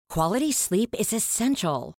Quality sleep is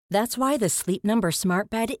essential. That's why the Sleep Number Smart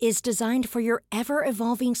Bed is designed for your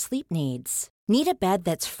ever-evolving sleep needs. Need a bed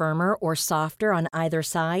that's firmer or softer on either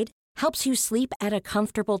side? Helps you sleep at a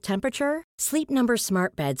comfortable temperature? Sleep Number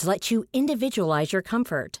Smart Beds let you individualize your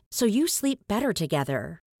comfort, so you sleep better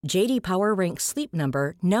together. J.D. Power ranks Sleep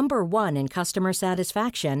Number number 1 in customer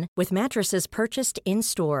satisfaction with mattresses purchased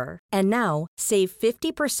in-store. And now, save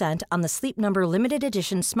 50% on the Sleep Number Limited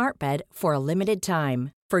Edition Smart Bed for a limited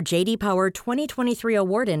time. For J.D. Power 2023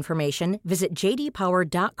 award information, visit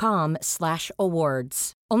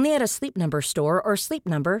jdpower.com/awards. Only at a Sleep Number store or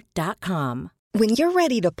sleepnumber.com. When you're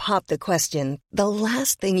ready to pop the question, the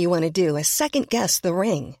last thing you want to do is second-guess the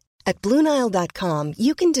ring. At BlueNile.com,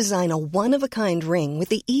 you can design a one-of-a-kind ring with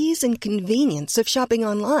the ease and convenience of shopping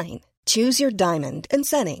online. Choose your diamond and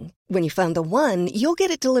setting. When you find the one, you'll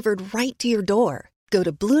get it delivered right to your door. Go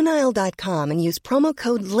to BlueNile.com and use promo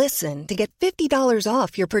code LISTEN to get $50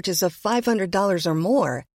 off your purchase of $500 or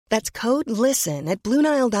more. That's code LISTEN at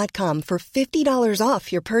BlueNile.com for $50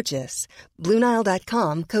 off your purchase.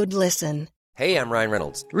 BlueNile.com, code LISTEN. Hey, I'm Ryan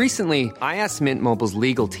Reynolds. Recently, I asked Mint Mobile's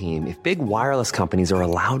legal team if big wireless companies are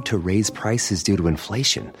allowed to raise prices due to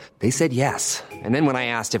inflation. They said yes. And then when I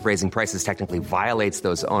asked if raising prices technically violates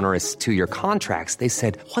those onerous 2-year contracts, they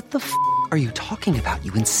said, "What the f*** are you talking about,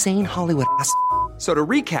 you insane Hollywood ass?" So to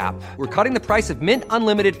recap, we're cutting the price of Mint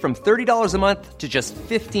Unlimited from $30 a month to just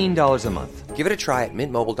 $15 a month. Give it a try at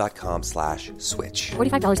mintmobile.com/switch.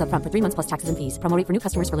 $45 up front for 3 months plus taxes and fees. Promo rate for new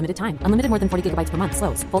customers for limited time. Unlimited more than 40 gigabytes per month.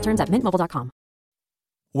 Slows full terms at mintmobile.com.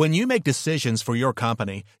 When you make decisions for your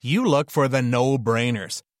company, you look for the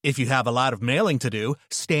no-brainers. If you have a lot of mailing to do,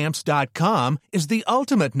 Stamps.com is the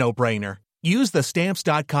ultimate no-brainer. Use the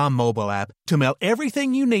Stamps.com mobile app to mail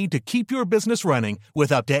everything you need to keep your business running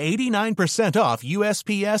with up to 89% off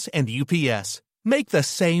USPS and UPS. Make the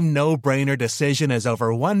same no-brainer decision as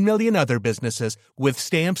over 1 million other businesses with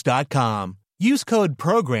Stamps.com. Use code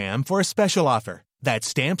PROGRAM for a special offer. That's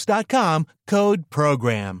Stamps.com, code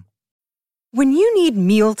PROGRAM. When you need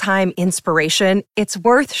mealtime inspiration, it's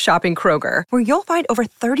worth shopping Kroger, where you'll find over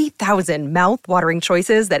 30,000 mouth-watering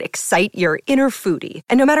choices that excite your inner foodie.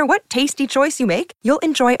 And no matter what tasty choice you make, you'll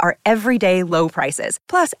enjoy our everyday low prices,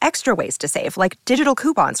 plus extra ways to save, like digital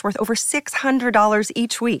coupons worth over $600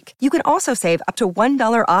 each week. You can also save up to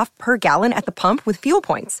 $1 off per gallon at the pump with fuel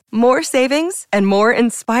points. More savings and more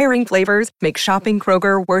inspiring flavors make shopping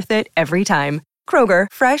Kroger worth it every time. Kroger,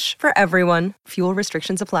 fresh for everyone. Fuel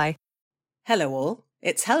restrictions apply. Hello all,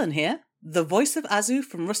 it's Helen here, the voice of Azu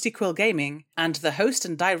from Rusty Quill Gaming and the host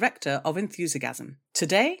and director of Enthusiasm.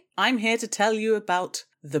 Today, I'm here to tell you about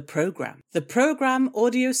The Program. The Program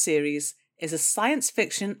audio series is a science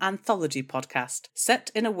fiction anthology podcast set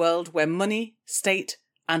in a world where money, state,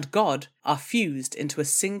 and God are fused into a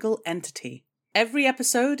single entity. Every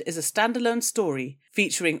episode is a standalone story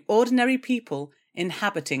featuring ordinary people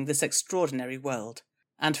inhabiting this extraordinary world.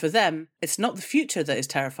 And for them, it's not the future that is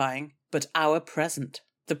terrifying, but our present.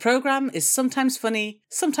 The program is sometimes funny,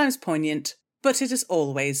 sometimes poignant, but it is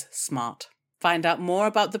always smart. Find out more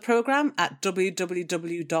about the program at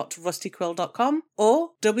www.rustyquill.com or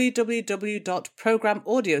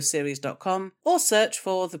www.programaudioseries.com or search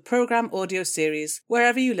for the Program Audio Series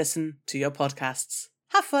wherever you listen to your podcasts.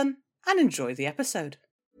 Have fun and enjoy the episode.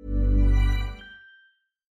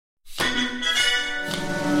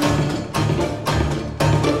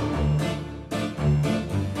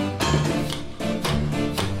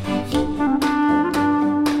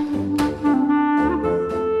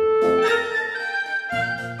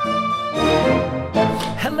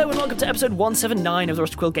 Hello and welcome to episode 179 of the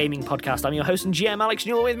Rusty Quill Gaming Podcast. I'm your host and GM Alex, and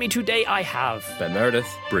you're with me today I have Ben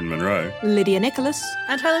Meredith, Bryn Monroe, Lydia Nicholas,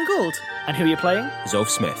 and Helen Gould. And who are you playing? Zolf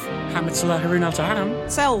Smith, Hamid Salah Haroon Al-Taham,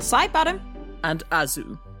 Sel Saipadam, and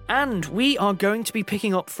Azu. And we are going to be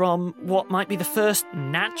picking up from what might be the first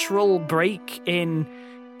natural break in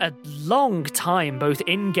a long time, both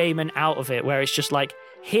in-game and out of it, where it's just like,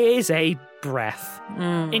 here's a breath.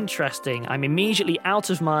 Interesting. I'm immediately out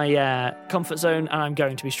of my comfort zone and I'm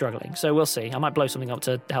going to be struggling. So we'll see. I might blow something up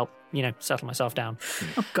to help, settle myself down.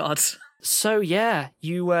 Oh, God. So, yeah,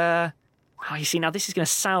 you see, now this is going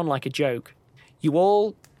to sound like a joke. You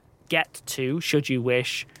all get to, should you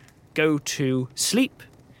wish, go to sleep.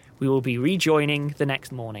 We will be rejoining the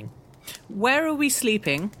next morning. Where are we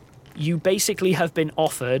sleeping? You basically have been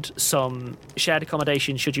offered some shared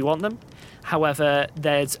accommodation should you want them. However,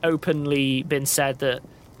 there's openly been said that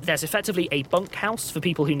there's effectively a bunkhouse for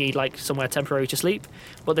people who need, somewhere temporary to sleep.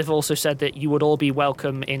 But they've also said that you would all be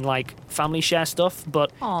welcome in, family share stuff.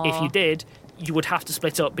 But if you did, you would have to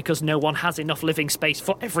split up because no one has enough living space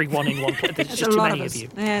for everyone in one place. There's just too many of you.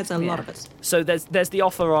 Yeah, it's a lot of us. So there's the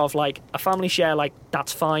offer of like a family share, like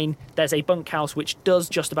that's fine. There's a bunkhouse which does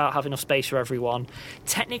just about have enough space for everyone.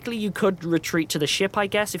 Technically, you could retreat to the ship, I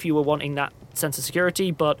guess, if you were wanting that sense of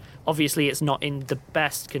security, but obviously it's not in the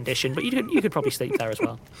best condition. But you could probably sleep there as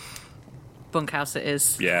well. Bunkhouse it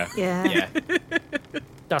is. Yeah.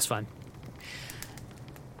 That's fine.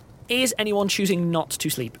 Is anyone choosing not to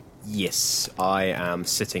sleep? Yes, I am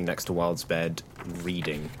sitting next to Wild's bed,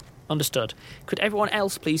 reading. Understood. Could everyone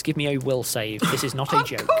else please give me a will save? This is not a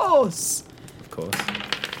joke. Of course. Of course.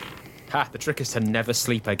 Ha, the trick is to never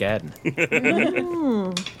sleep again.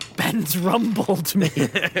 Ben's rumbled me.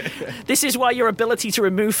 This is why your ability to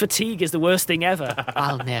remove fatigue is the worst thing ever.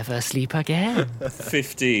 I'll never sleep again.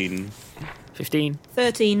 15. 15.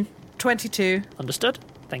 13. 22. Understood.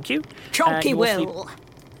 Thank you. Chonky You all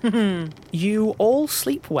will. You all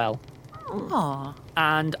sleep well. Aww.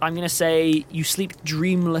 And I'm going to say you sleep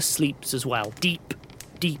dreamless sleeps as well. Deep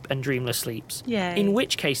and dreamless sleeps. Yay. In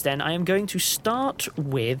which case, then, I am going to start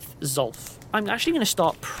with Zolf. I'm actually going to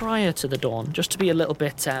start prior to the dawn, just to be a little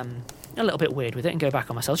bit weird with it and go back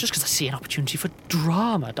on myself, just because I see an opportunity for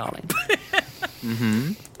drama, darling.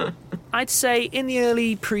 I'd say in the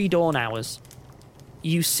early pre-dawn hours,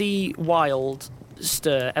 you see Wild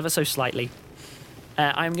stir ever so slightly.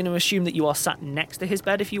 I'm going to assume that you are sat next to his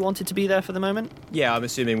bed if you wanted to be there for the moment. Yeah, I'm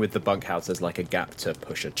assuming with the bunkhouse there's like a gap to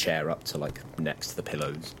push a chair up to like next to the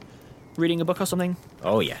pillows. Reading a book or something?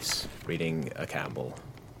 Oh yes, reading a Campbell.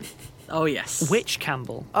 Oh, yes. Which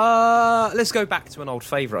Campbell? Let's go back to an old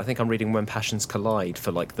favourite. I think I'm reading When Passions Collide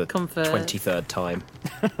for like the Comfort. 23rd time.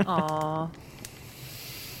 Aww.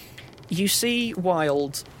 You see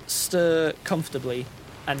Wild stir comfortably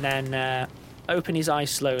and then open his eyes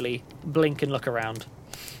slowly, blink and look around.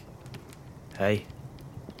 Hey.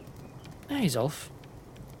 Hey, Zolf.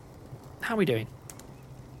 How are we doing?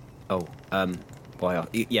 Oh, why?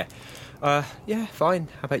 Yeah. Yeah, fine.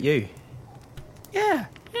 How about you? Yeah,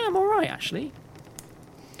 I'm all right, actually.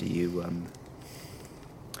 Do you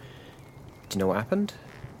know what happened?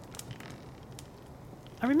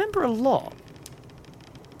 I remember a lot,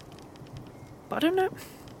 but I don't know.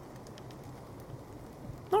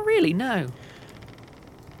 Not really, no.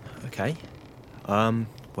 Okay.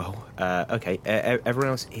 Well, okay. Everyone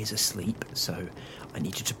else is asleep, so I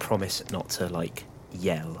need you to promise not to, like,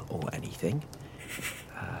 yell or anything.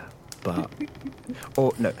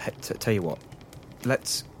 Or, no, tell you what.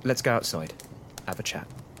 Let's go outside. Have a chat.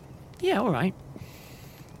 Yeah, all right.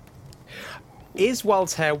 Is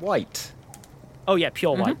Wild's hair white? Oh, yeah,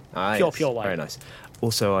 pure white. Pure white. Very nice.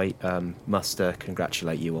 Also, I must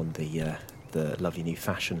congratulate you on the lovely new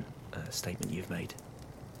fashion statement you've made.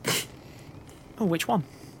 Oh, which one?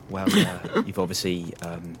 Well, you've obviously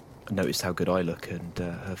noticed how good I look and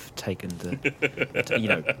have taken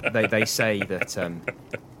the... they say that,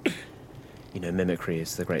 mimicry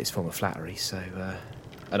is the greatest form of flattery, so...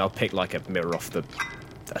 and I'll pick, like, a mirror off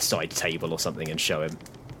a side table or something and show him.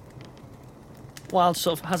 Wild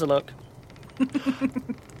sort of has a look.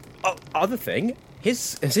 Oh, other thing,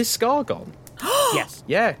 is his scar gone? Yes.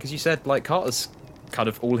 Yeah, because you said, like, Carter's kind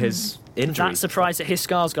of all his injuries. That surprised that his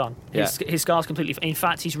scar's gone. Yeah. His scar's completely... In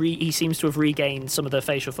fact, he seems to have regained some of the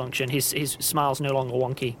facial function. His smile's no longer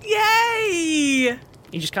wonky. Yay!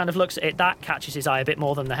 He just kind of looks at it. That catches his eye a bit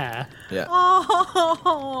more than the hair. Yeah.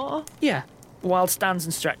 Oh. Yeah. Wild stands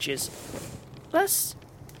and stretches. Let's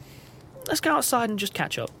go outside and just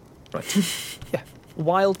catch up. Right. Yeah.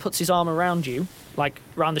 Wild puts his arm around you, like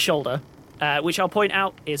round the shoulder, which I'll point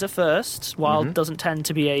out is a first. Wild doesn't tend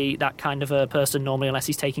to be that kind of a person normally unless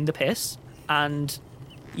he's taking the piss. And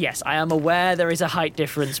yes, I am aware there is a height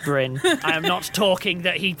difference, Bryn. I am not talking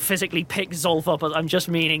that he physically picked Zolf up. I'm just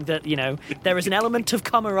meaning that, there is an element of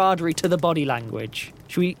camaraderie to the body language.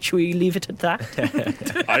 Should we leave it at that?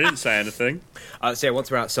 I didn't say anything. So yeah, once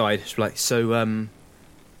we're outside, it's like, so,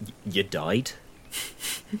 you died?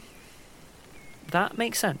 That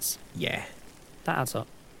makes sense. Yeah. That adds up.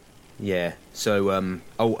 Yeah. So,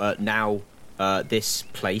 now, this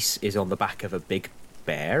place is on the back of a big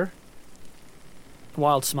bear.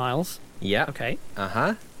 Wild smiles. Yeah. Okay.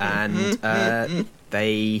 Uh-huh. And,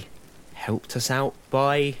 they helped us out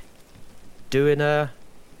by doing a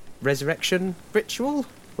resurrection ritual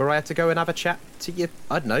where I had to go and have a chat to your,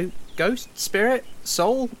 I don't know, ghost, spirit,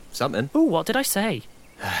 soul, something. Ooh, what did I say?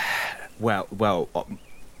 Well,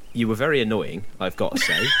 you were very annoying, I've got to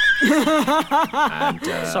say. And,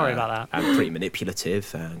 sorry about that. And pretty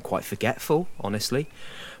manipulative and quite forgetful, honestly.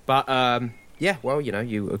 But, yeah, well,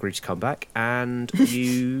 you agreed to come back and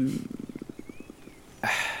you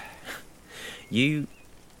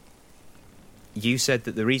you said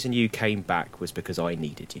that the reason you came back was because I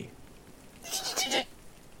needed you.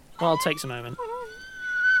 Well, it takes a moment.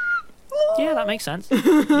 Yeah, that makes sense.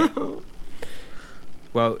 Yeah.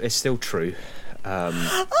 Well, it's still true.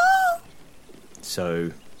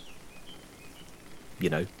 So, you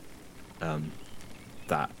know,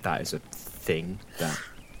 that is a thing that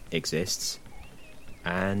exists.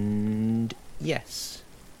 And yes.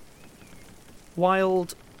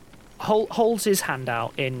 Wild holds his hand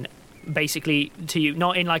out in basically to you,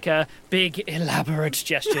 not in like a big elaborate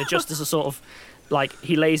gesture, just as a sort of like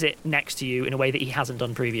he lays it next to you in a way that he hasn't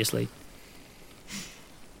done previously.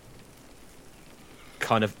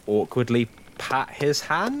 Kind of awkwardly pat his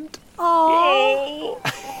hand. Oh.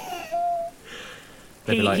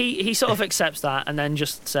 Maybe like- he sort of accepts that and then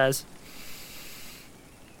just says,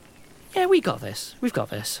 "Yeah, we got this. We've got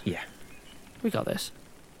this. Yeah, we got this.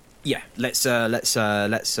 Yeah, let's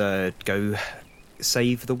go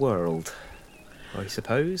save the world, I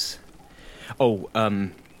suppose. Oh,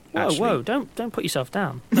 Whoa! Don't put yourself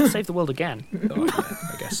down. Let's save the world again. Oh, yeah,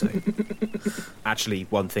 I guess so. Actually,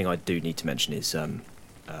 one thing I do need to mention is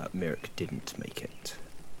Mirek didn't make it.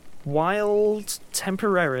 Wild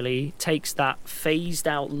temporarily takes that phased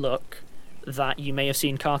out look that you may have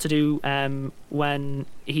seen Carter do when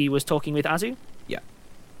he was talking with Azu. Yeah.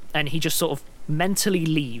 And he just sort of mentally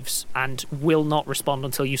leaves and will not respond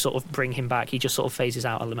until you sort of bring him back. He just sort of phases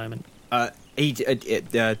out at the moment. He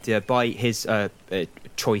by his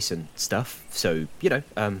choice and stuff. So you know,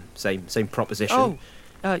 same proposition.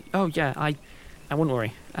 Oh yeah. I wouldn't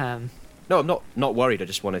worry. No, I'm not worried. I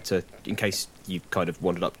just wanted to, in case you kind of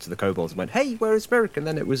wandered up to the kobolds and went, "Hey, where is Mirek?" And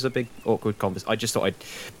then it was a big awkward conversation. I just thought I'd,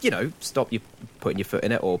 stop you putting your foot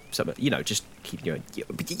in it or something. Just keep going.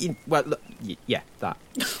 Well, look, yeah, that.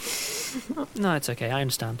 No, it's okay. I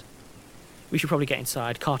understand. We should probably get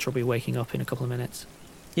inside. Carter will be waking up in a couple of minutes.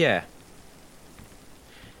 Yeah.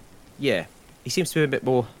 Yeah. He seems to be a bit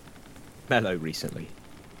more mellow recently.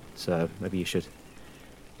 So maybe you should.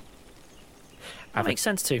 That makes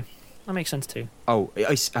sense too. Oh,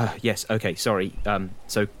 yes, okay, sorry.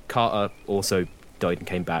 So Carter also died and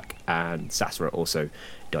came back, and Sasra also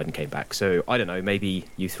died and came back. So, I don't know, maybe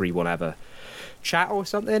you three want to have a chat or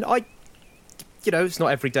something? It's not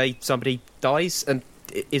every day somebody dies and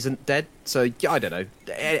isn't dead, so, yeah, I don't know.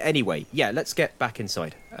 Anyway, yeah, let's get back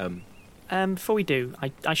inside. Before we do,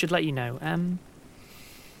 I should let you know,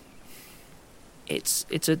 it's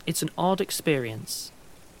an odd experience.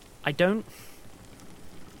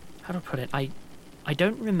 How do I put it? I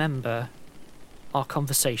don't remember our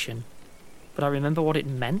conversation, but I remember what it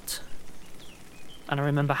meant, and I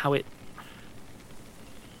remember how it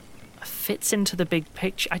fits into the big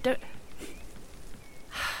picture.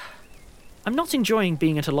 I'm not enjoying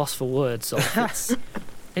being at a loss for words.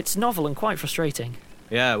 It's novel and quite frustrating.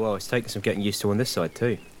 Yeah, well, it's taken some getting used to on this side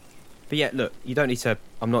too. But yeah, look, you don't need to...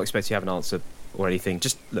 I'm not expecting you to have an answer or anything.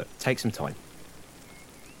 Just, look, take some time.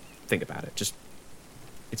 Think about it. Just...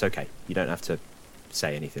 It's okay. You don't have to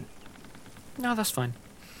say anything. No, that's fine.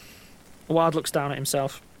 Wild looks down at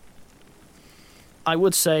himself. I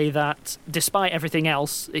would say that, despite everything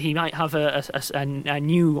else, he might have a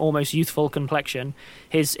new, almost youthful complexion.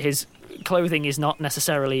 His clothing is not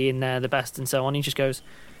necessarily in the best and so on. He just goes,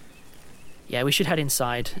 "Yeah, we should head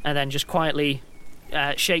inside," and then just quietly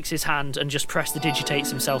shakes his hand and just prestidigitates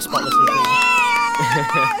himself spotlessly clean.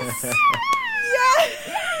 Yes! Yes!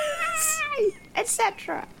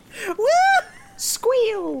 Etc. Woo!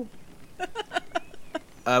 Squeal!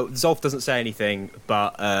 Zolf doesn't say anything,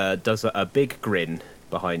 but does a big grin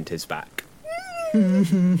behind his back.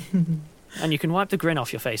 And you can wipe the grin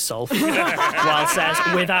off your face, Zolf. Wild says,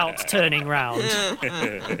 without turning round.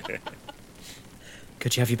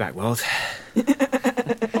 Could you have your back, Wild?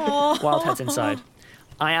 Wild heads inside.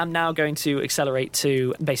 I am now going to accelerate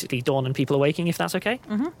to basically dawn and people awaking, if that's okay.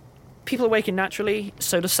 Mm-hmm. People awaken naturally,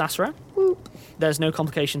 so does Sasra. Whoop. There's no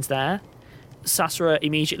complications there. Sasra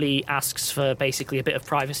immediately asks for basically a bit of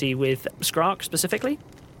privacy with Skrark specifically,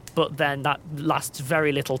 but then that lasts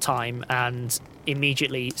very little time, and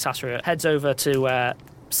immediately Sasra heads over to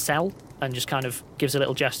Cell and just kind of gives a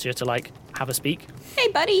little gesture to, like, have a speak. Hey,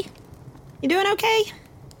 buddy. You doing okay?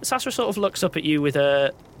 Sasra sort of looks up at you with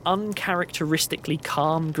a uncharacteristically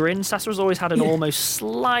calm grin. Sasra's always had an almost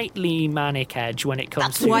slightly manic edge when it comes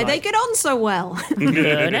That's to... why like, they get on so well.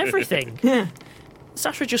 and everything.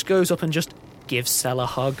 Sasra just goes up and just gives Cell a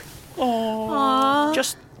hug. Aww.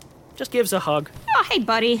 Just gives a hug. Oh, hey,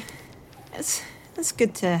 buddy. It's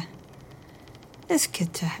good to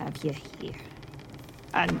have you here.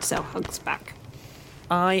 And Cell hugs back.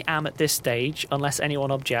 I am at this stage, unless anyone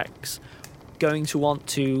objects, going to want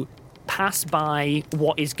to pass by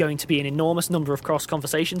what is going to be an enormous number of cross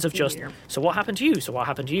conversations of just, so what happened to you? So what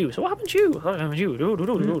happened to you? So what happened to you? What happened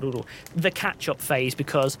to you? The catch-up phase,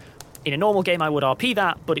 because in a normal game I would RP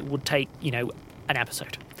that, but it would take, an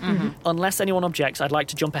episode. Unless anyone objects, I'd like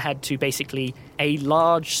to jump ahead to basically a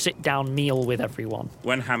large sit-down meal with everyone.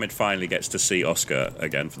 When Hamid finally gets to see Oscar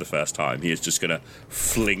again for the first time, he is just going to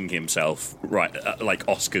fling himself right like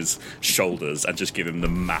Oscar's shoulders and just give him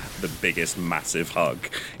the biggest massive hug.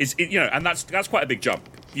 And that's quite a big jump.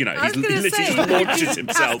 He literally just launches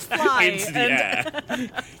himself into the air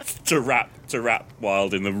to wrap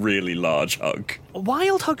Wild in the really large hug.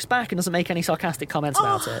 Wild hugs back and doesn't make any sarcastic comments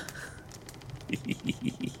about it.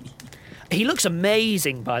 He looks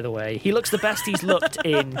amazing, by the way. He looks the best he's looked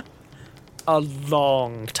in a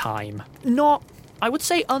long time. Not, I would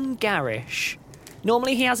say, ungarish.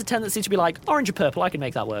 Normally he has a tendency to be like, orange or purple, I can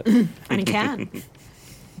make that work. And he can.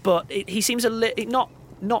 But he seems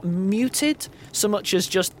not muted so much as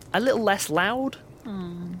just a little less loud.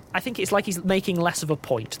 I think it's like he's making less of a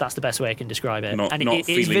point. That's the best way I can describe it. Not it is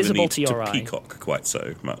feeling visible the need to your eye. Peacock quite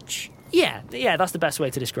so much. Yeah, that's the best way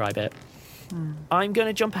to describe it. I'm going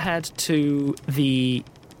to jump ahead to the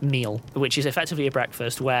meal, which is effectively a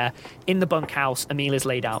breakfast where in the bunkhouse a meal is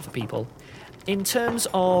laid out for people. In terms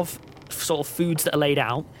of sort of foods that are laid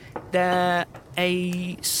out, they're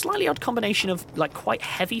a slightly odd combination of like quite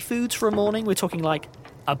heavy foods for a morning. We're talking like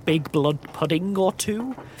a big blood pudding or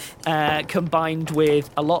two, combined with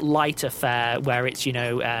a lot lighter fare where it's,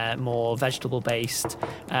 more vegetable-based,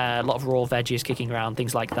 a lot of raw veggies kicking around,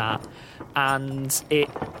 things like that. And it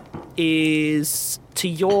is, to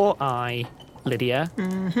your eye, Lydia,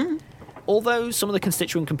 although some of the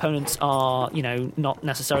constituent components are, not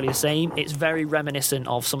necessarily the same, it's very reminiscent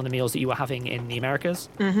of some of the meals that you were having in the Americas.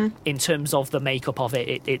 In terms of the makeup of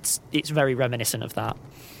it, it's very reminiscent of that.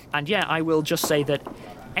 And yeah, I will just say that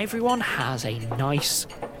everyone has a nice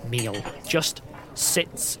meal. Just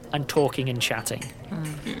sits and talking and chatting.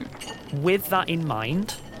 With that in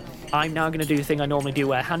mind, I'm now going to do the thing I normally do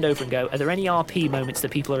where I hand over and go, are there any RP moments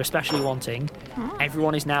that people are especially wanting?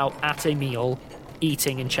 Everyone is now at a meal,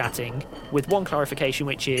 eating and chatting, with one clarification,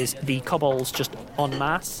 which is the kobolds just en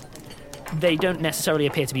masse. They don't necessarily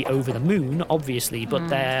appear to be over the moon, obviously, but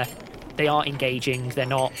they are engaging, they're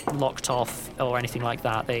not locked off or anything like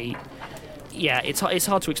that. It's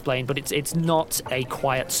hard to explain, but it's not a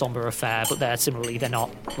quiet, somber affair, but they're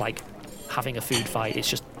not, like, having a food fight. It's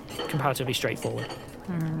just comparatively straightforward.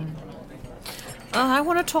 I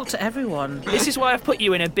want to talk to everyone. This is why I've put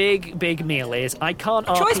you in a big meal, is I can't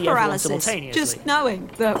RP Choice everyone paralysis. simultaneously. Just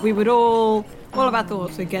knowing that we would all of our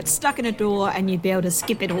thoughts would get stuck in a door and you'd be able to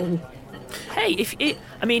skip it all. Hey,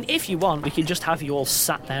 if you want, we could just have you all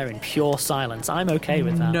sat there in pure silence. I'm okay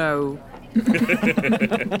with that. No.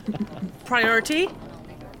 Priority,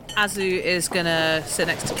 Azu is going to sit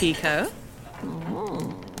next to Kiko.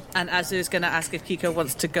 And Azu is going to ask if Kiko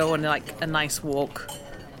wants to go on a nice walk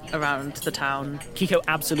around the town. Kiko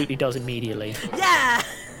absolutely does immediately. Yeah!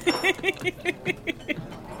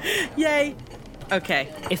 Yay!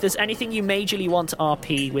 Okay. If there's anything you majorly want to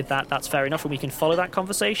RP with that's fair enough, and we can follow that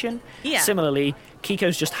conversation. Yeah. Similarly,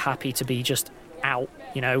 Kiko's just happy to be just out,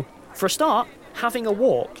 For a start, having a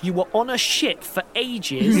walk. You were on a ship for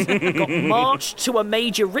ages, got marched to a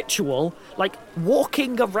major ritual. Like,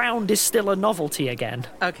 walking around is still a novelty again.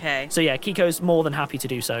 Okay. So yeah, Kiko's more than happy to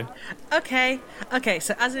do so. Okay,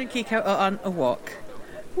 so Azu and Kiko are on a walk.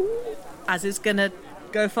 Azu's gonna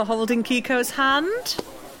go for holding Kiko's hand.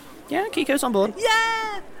 Yeah, Kiko's on board.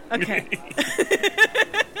 Yeah! Okay.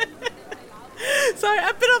 Sorry,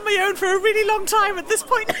 I've been on my own for a really long time at this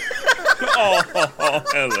point. Oh,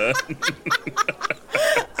 Helen.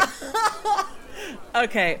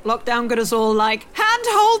 Okay. Lockdown got us all like, hand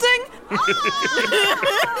holding?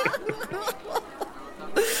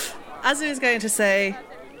 Azu is going to say,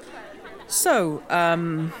 so,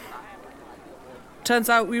 turns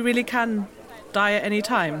out we really can die at any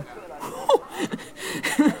time.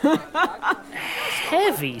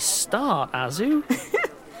 Heavy start, Azu.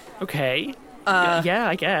 Okay. Yeah,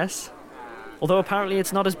 I guess. Although apparently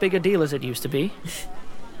it's not as big a deal as it used to be.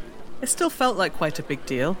 It still felt like quite a big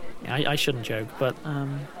deal. Yeah, I shouldn't joke, but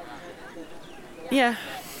yeah,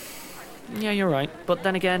 you're right. But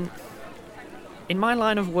then again, in my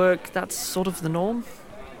line of work, that's sort of the norm.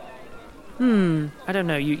 I don't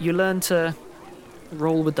know. You learn to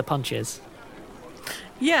roll with the punches.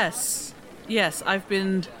 Yes, I've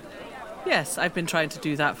been trying to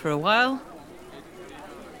do that for a while.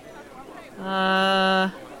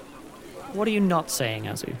 What are you not saying,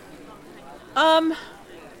 Azu?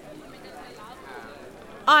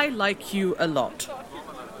 I like you a lot.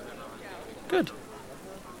 Good.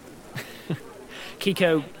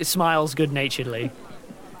 Kiko smiles good-naturedly.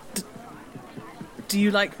 Do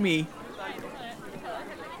you like me?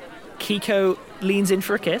 Kiko leans in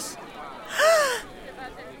for a kiss.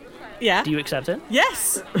 Yeah. Do you accept it?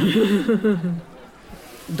 Yes.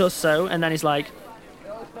 Does so, and then he's like,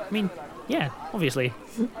 I mean, yeah, obviously.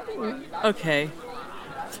 Okay.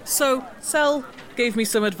 So, Cell gave me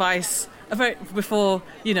some advice before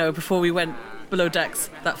we went below decks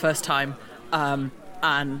that first time, and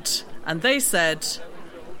they said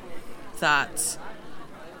that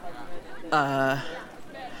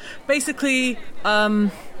basically,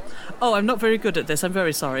 I'm not very good at this. I'm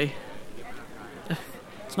very sorry.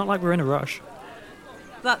 It's not like we're in a rush.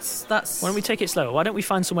 That's. Why don't we take it slow? Why don't we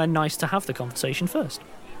find somewhere nice to have the conversation first?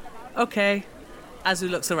 Okay. Azu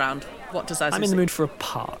looks around. What does Azu I'm in see? the mood for a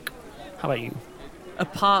park. How about you? A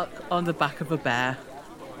park on the back of a bear.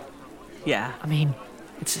 Yeah. I mean,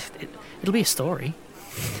 it'll be a story.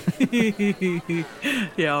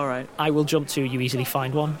 Yeah, all right. I will jump to you easily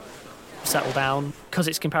find one. Settle down. Because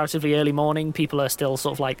it's comparatively early morning, people are still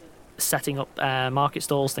sort of like setting up market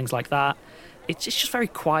stalls, things like that. It's just very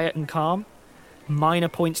quiet and calm. Minor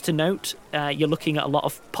points to note, you're looking at a lot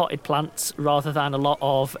of potted plants rather than a lot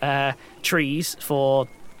of trees for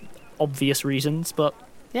obvious reasons, but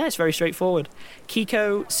yeah, it's very straightforward.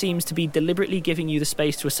 Kiko seems to be deliberately giving you the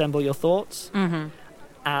space to assemble your thoughts,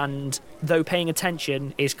 and though paying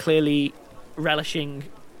attention, is clearly relishing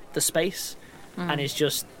the space and is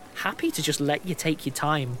just happy to just let you take your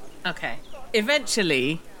time. Okay.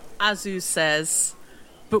 Eventually, Azu says,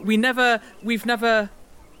 but we've never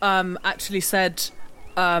actually said,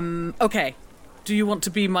 okay, do you want to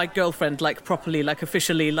be my girlfriend, like properly, like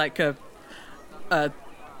officially, like a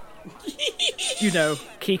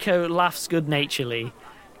Kiko laughs good-naturedly.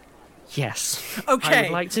 Yes. Okay. I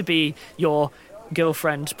would like to be your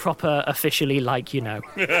girlfriend, proper, officially, like you know.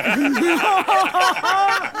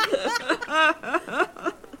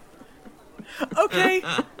 Okay.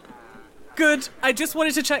 Good. I just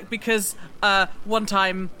wanted to check because one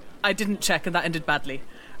time I didn't check and that ended badly.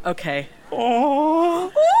 Okay.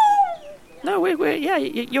 Oh. No,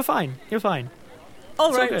 you're fine. You're fine. All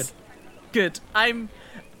it's right. All good. Good.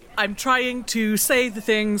 I'm trying to say the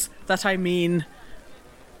things that I mean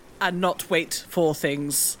and not wait for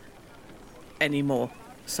things anymore.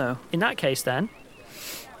 So, in that case then,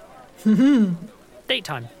 date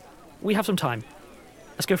time. We have some time.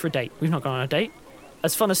 Let's go for a date. We've not gone on a date.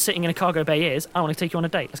 As fun as sitting in a cargo bay is, I want to take you on a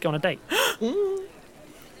date. Let's go on a date.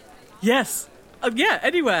 Yes. Yeah,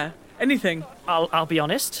 anywhere. Anything. I'll be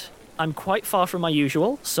honest. I'm quite far from my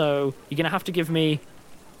usual, so you're going to have to give me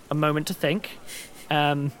a moment to think.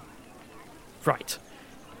 Right.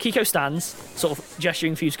 Kiko stands, sort of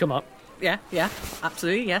gesturing for you to come up. Yeah,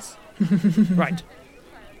 absolutely, yes. Right.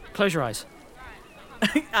 Close your eyes.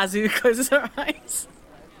 Azu closes her eyes.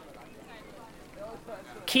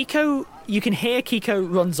 Kiko, you can hear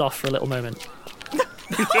Kiko runs off for a little moment.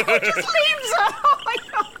 Just leaves her. Oh my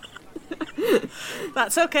god.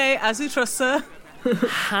 That's okay, Azu trusts her.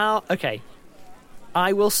 Okay.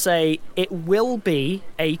 I will say it will be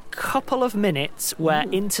a couple of minutes where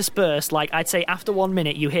interspersed, like I'd say after 1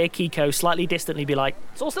 minute, you hear Kiko slightly distantly be like,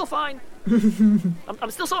 it's all still fine. I'm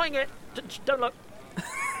still sawing it. Don't look.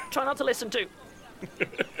 Try not to listen to.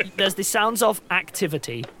 There's the sounds of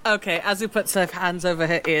activity. Okay, Azu puts her hands over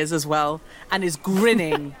her ears as well and is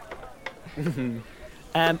grinning.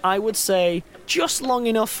 I would say just long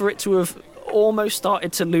enough for it to have almost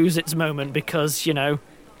started to lose its moment because,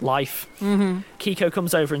 life. Kiko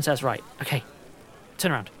comes over and says, right, okay,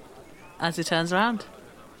 turn around. Azu turns around.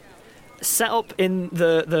 Set up in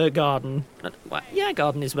the garden. Well, yeah,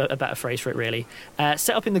 garden is a better phrase for it, really.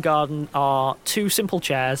 Set up in the garden are two simple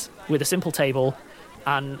chairs with a simple table,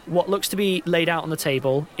 and what looks to be laid out on the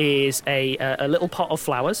table is a little pot of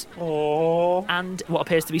flowers. Aww. And what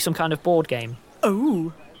appears to be some kind of board game.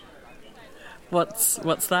 Oh. What's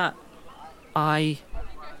that? I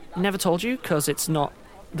never told you because it's not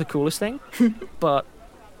the coolest thing, but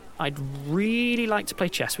I'd really like to play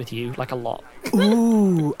chess with you, like a lot.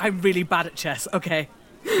 Ooh, I'm really bad at chess. Okay.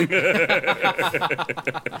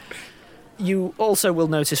 You also will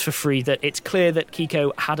notice for free that it's clear that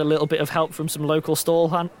Kiko had a little bit of help from some local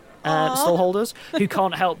stallholders who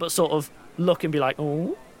can't help but sort of look and be like,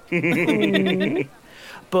 oh.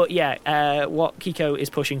 But yeah, what Kiko is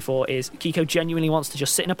pushing for is Kiko genuinely wants to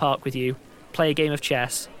just sit in a park with you, play a game of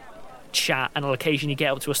chess, chat, and will occasionally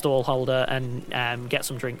get up to a stallholder and get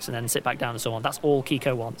some drinks and then sit back down and so on. That's all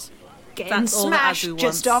Kiko wants. Getting smashed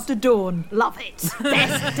just after dawn. Love it.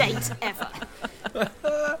 Best date ever.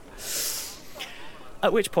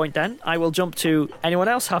 At which point then, I will jump to anyone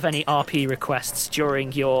else have any RP requests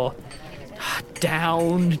during your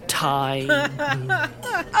Downtime.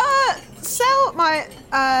 Sel might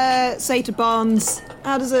say to Barnes,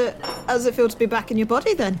 how does it feel to be back in your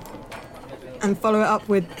body then? And follow it up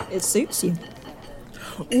with, it suits you.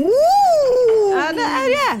 Ooh! And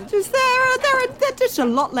yeah, just they're just a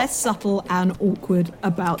lot less subtle and awkward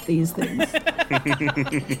about these things.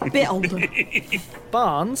 Bit older.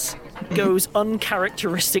 Barnes goes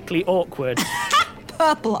uncharacteristically awkward.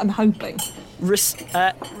 Purple, I'm hoping.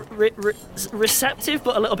 Receptive,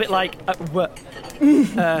 but a little bit like, what?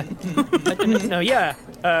 No, yeah.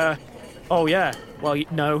 Oh, yeah. Well,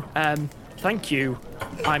 no. Thank you.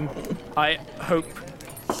 I hope.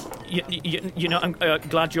 You know, I'm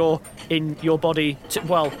glad you're in your body.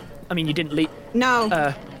 Well, I mean, you didn't leave. No.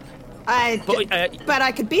 But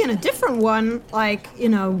I could be in a different one, like,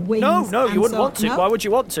 wings. No, you wouldn't want to. No? Why would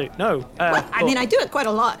you want to? No. Well, I mean, I do it quite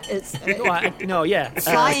a lot. No, yeah.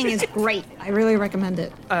 Flying is great. I really recommend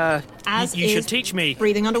it. As you should teach me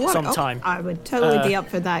breathing underwater sometime. Oh, I would totally be up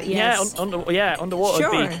for that. Yes. Yeah, underwater.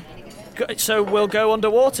 Sure. Would be. So we'll go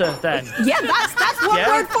underwater then. Yeah, that's one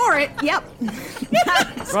word for it. Yep.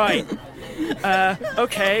 Right.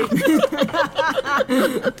 Okay.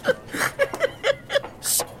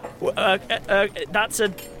 That's a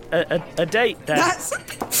date then.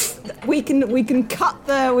 We can cut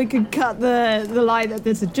the line that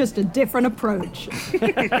this is just a different approach.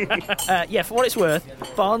 Yeah, for what it's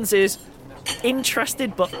worth, Barnes is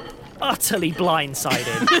interested but utterly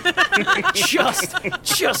blindsided.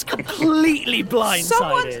 just completely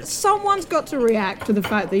blindsided. Someone's got to react to the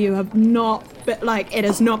fact that you have not been, it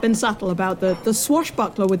has not been subtle about the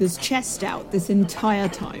swashbuckler with his chest out this entire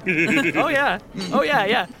time. Oh yeah.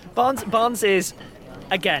 Barnes is,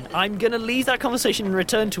 again, I'm going to leave that conversation and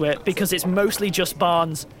return to it because it's mostly just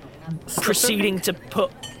Barnes proceeding to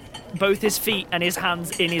put both his feet and his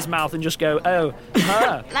hands in his mouth and just go,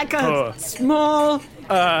 like a small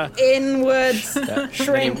inwards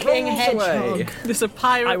shrinking hedgehog. There's a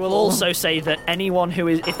pirate. I will also say that anyone who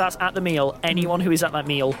is, if that's at the meal, anyone who is at that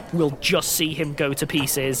meal will just see him go to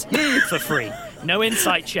pieces for free. No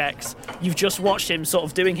insight checks. You've just watched him sort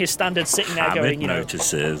of doing his standard sitting there going,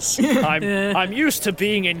 notices. I'm used to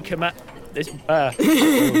being in command.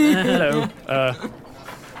 Hello.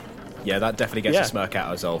 Yeah, that definitely gets a smirk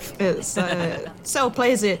out of Zolf. Sel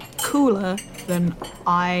plays it cooler than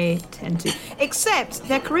I tend to. Except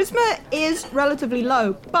their charisma is relatively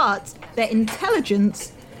low, but their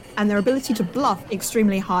intelligence and their ability to bluff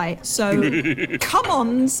extremely high. So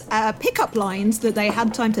come-ons, pick-up lines that they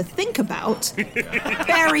had time to think about,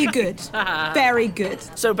 very good. Very good.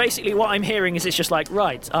 So basically what I'm hearing is it's just like,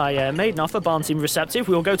 right, I made an offer, Barnes seemed receptive,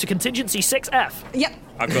 we'll go to contingency 6F. Yep.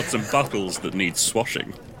 I've got some buckles that need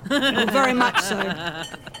swashing. Very much so.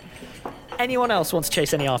 Anyone else want to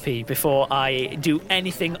chase any RP before I do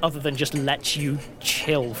anything other than just let you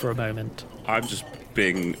chill for a moment? I'm just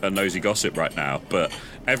being a nosy gossip right now, but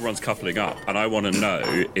everyone's coupling up, and I want to know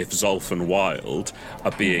if Zolf and Wild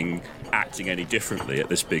are acting any differently at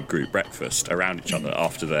this big group breakfast around each other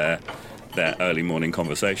after their early morning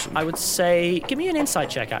conversation. I would say, give me an insight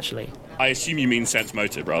check, actually. I assume you mean sense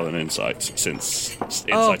motive rather than insight, since insight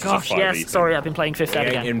oh is gosh, a 5e yes. thing. Sorry, I've been playing 5th Ed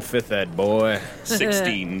again. In 5th Ed, boy.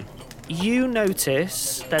 16. You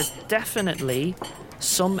notice there's definitely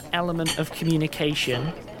some element of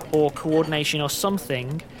communication or coordination or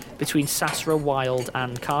something between Sasra, Wild,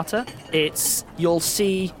 and Carter. You'll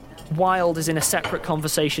see Wild is in a separate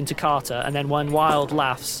conversation to Carter, and then when Wild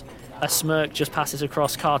laughs, a smirk just passes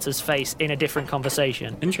across Carter's face in a different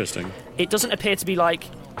conversation. Interesting. It doesn't appear to be like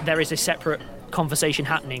there is a separate conversation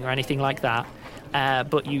happening or anything like that,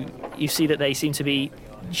 but you see that they seem to be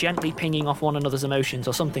gently pinging off one another's emotions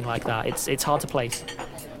or something like that. It's hard to place.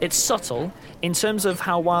 It's subtle. In terms of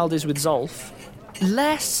how Wild is with Zolf,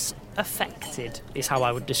 less affected is how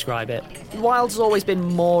I would describe it. Wild's always been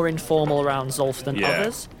more informal around Zolf than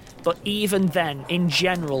others, but even then, in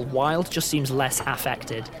general, Wild just seems less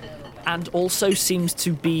affected. And also seems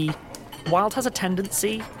to be... Wild has a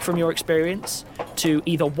tendency, from your experience, to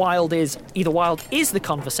either Wild is the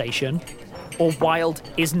conversation, or Wild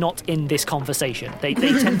is not in this conversation. They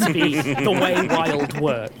tend to be the way Wild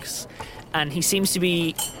works. And he seems to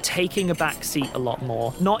be taking a back seat a lot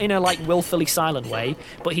more. Not in a, willfully silent way,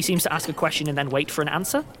 but he seems to ask a question and then wait for an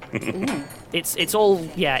answer. It's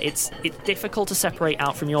difficult to separate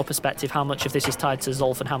out from your perspective how much of this is tied to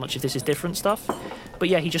Zolf and how much of this is different stuff. But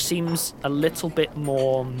yeah, he just seems a little bit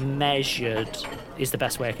more measured, is the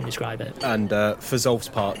best way I can describe it. And for Zolf's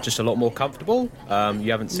part, just a lot more comfortable.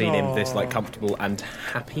 You haven't seen him this comfortable and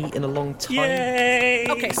happy in a long time. Yay!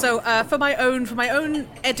 Okay, so for my own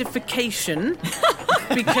edification,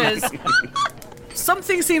 because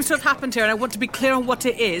Something seems to have happened here, and I want to be clear on what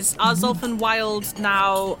it is. Are Zolf and Wild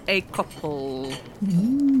now a couple?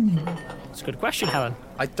 It's a good question, Helen.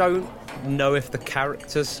 I don't know if the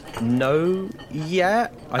characters know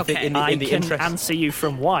yet. I think in the I can interest... answer you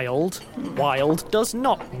from Wild. Wild does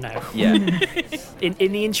not know. Yeah.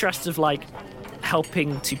 in the interest of, like,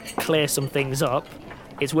 helping to clear some things up,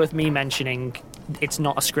 it's worth me mentioning it's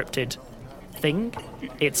not a scripted thing.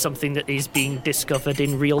 It's something that is being discovered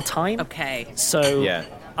in real time. Okay. So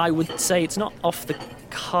I would say it's not off the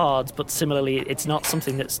cards, but similarly, it's not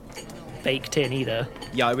something that's baked in either.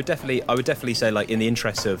 Yeah, I would definitely say, like, in the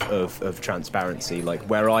interest of transparency, like,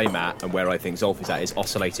 where I'm at and where I think Zolf is at is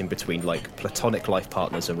oscillating between, like, platonic life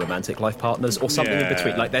partners and romantic life partners, or something in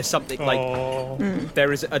between. Like, there's something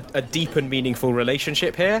there is a deep and meaningful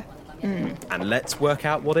relationship here, and let's work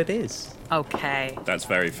out what it is. Okay. That's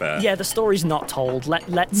very fair. Yeah, the story's not told.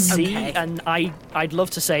 Let's see. And I'd love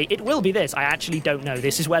to say it will be this. I actually don't know.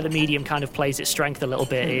 This is where the medium kind of plays its strength a little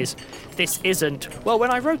bit. Is this isn't, well,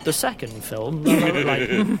 when I wrote the second film, I'll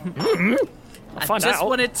find out. I just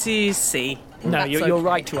wanted to see. No, you're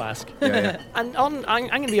right to ask. Yeah. And I'm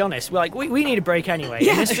going to be honest. We need a break anyway.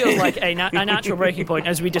 And this feels like a natural breaking point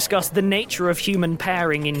as we discuss the nature of human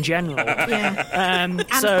pairing in general. Yeah. And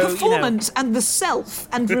performance and the self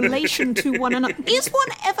and relation to one another. Is one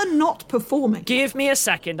ever not performing? Give me a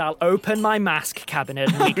second. I'll open my mask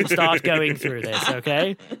cabinet and we can start going through this,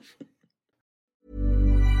 okay?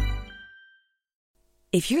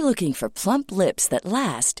 If you're looking for plump lips that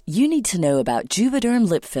last, you need to know about Juvederm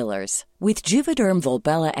lip fillers. With Juvederm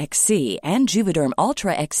Volbella XC and Juvederm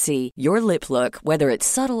Ultra XC, your lip look, whether it's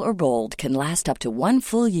subtle or bold, can last up to 1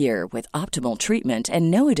 full year with optimal treatment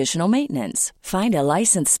and no additional maintenance. Find a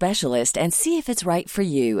licensed specialist and see if it's right for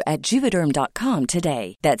you at Juvederm.com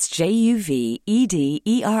today. That's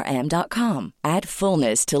JUVEDERM.com. Add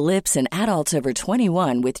fullness to lips in adults over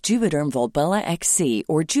 21 with Juvederm Volbella XC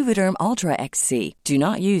or Juvederm Ultra XC. Do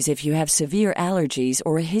not use if you have severe allergies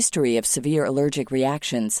or a history of severe allergic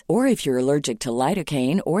reactions, or if you're allergic to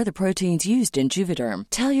lidocaine or the proteins used in Juvederm.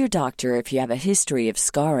 Tell your doctor if you have a history of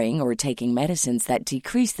scarring or taking medicines that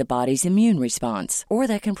decrease the body's immune response or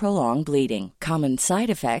that can prolong bleeding. Common side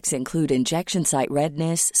effects include injection site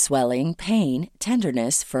redness, swelling, pain,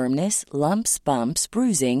 tenderness, firmness, lumps, bumps,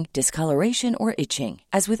 bruising, discoloration, or itching.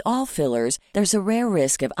 As with all fillers, there's a rare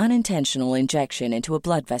risk of unintentional injection into a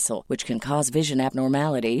blood vessel, which can cause vision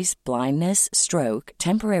abnormalities, blindness, stroke,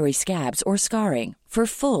 temporary scabs, or scarring. For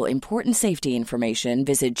full, important safety information,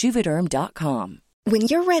 visit Juvederm.com. When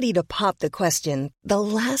you're ready to pop the question, the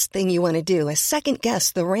last thing you want to do is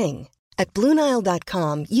second-guess the ring. At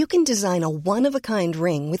BlueNile.com, you can design a one-of-a-kind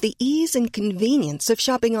ring with the ease and convenience of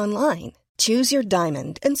shopping online. Choose your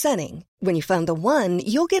diamond and setting. When you find the one,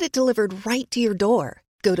 you'll get it delivered right to your door.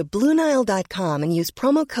 Go to BlueNile.com and use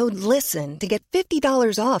promo code LISTEN to get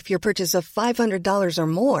 $50 off your purchase of $500 or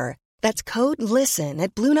more. That's code LISTEN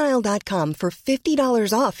at BlueNile.com for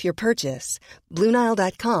 $50 off your purchase.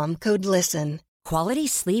 BlueNile.com, code LISTEN. Quality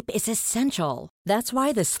sleep is essential. That's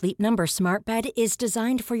why the Sleep Number Smart Bed is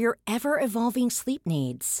designed for your ever-evolving sleep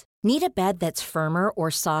needs. Need a bed that's firmer or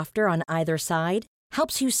softer on either side?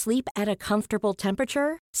 Helps you sleep at a comfortable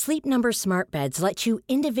temperature? Sleep Number Smart Beds let you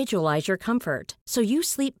individualize your comfort, so you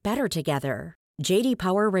sleep better together. J.D.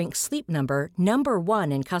 Power ranks Sleep Number number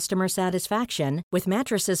 1 in customer satisfaction with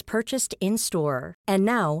mattresses purchased in-store. And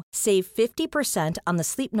now, save 50% on the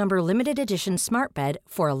Sleep Number Limited Edition Smart Bed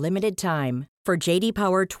for a limited time. For J.D.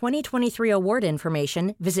 Power 2023 award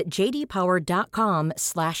information, visit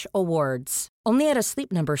jdpower.com/awards. Only at a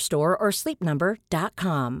Sleep Number store or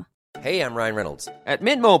sleepnumber.com. Hey, I'm Ryan Reynolds. At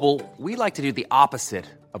Mint Mobile, we like to do the opposite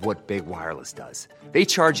of what Big Wireless does. They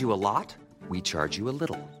charge you a lot. We charge you a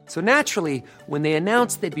little. So naturally, when they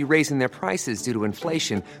announced they'd be raising their prices due to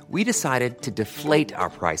inflation, we decided to deflate our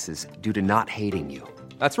prices due to not hating you.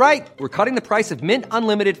 That's right. We're cutting the price of Mint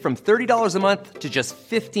Unlimited from $30 a month to just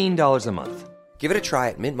 $15 a month. Give it a try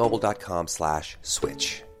at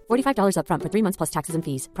mintmobile.com/switch. $45 up front for 3 months plus taxes and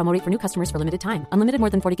fees. Promo rate for new customers for limited time. Unlimited more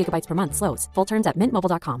than 40 gigabytes per month. Slows full terms at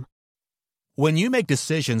mintmobile.com. When you make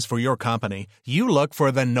decisions for your company, you look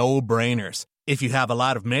for the no-brainers. If you have a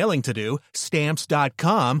lot of mailing to do,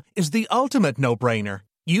 Stamps.com is the ultimate no-brainer.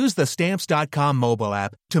 Use the Stamps.com mobile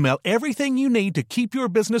app to mail everything you need to keep your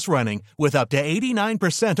business running with up to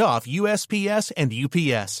 89% off USPS and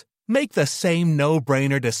UPS. Make the same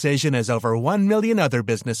no-brainer decision as over 1 million other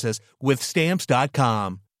businesses with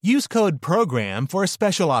Stamps.com. Use code PROGRAM for a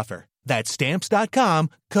special offer. That's Stamps.com,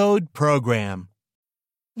 code PROGRAM.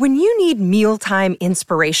 When you need mealtime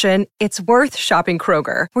inspiration, it's worth shopping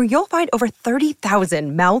Kroger, where you'll find over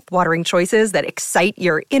 30,000 mouth-watering choices that excite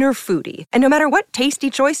your inner foodie. And no matter what tasty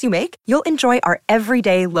choice you make, you'll enjoy our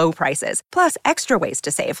everyday low prices, plus extra ways to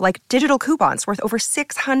save, like digital coupons worth over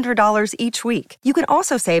 $600 each week. You can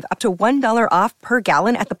also save up to $1 off per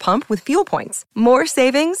gallon at the pump with fuel points. More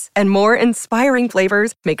savings and more inspiring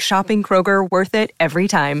flavors make shopping Kroger worth it every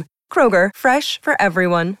time. Kroger, fresh for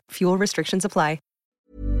everyone. Fuel restrictions apply.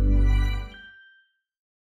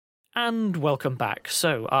 And welcome back.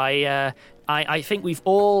 So I think we've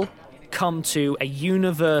all come to a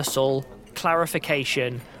universal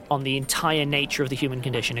clarification on the entire nature of the human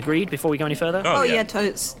condition. Agreed? Before we go any further? Oh yeah,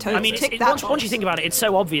 totes. I mean, once you think about it, it's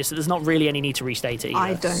so obvious that there's not really any need to restate it either.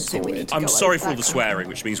 I don't think we need to I'm go sorry over for all that the kind of swearing,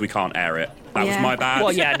 which means we can't air it. That was Yeah. my bad.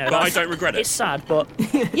 Well, yeah, no, but I don't regret it. It's sad, but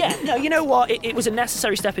yeah, no, you know what? It was a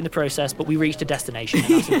necessary step in the process, but we reached a destination,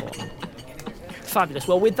 and that's important. Fabulous.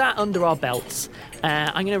 Well, with that under our belts,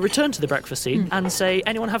 I'm going to return to the breakfast scene and say,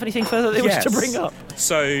 anyone have anything further they wish to bring up?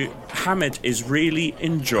 So, Hamid is really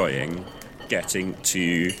enjoying getting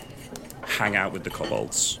to hang out with the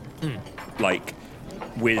kobolds. Like,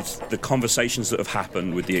 with the conversations that have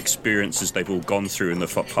happened, with the experiences they've all gone through in the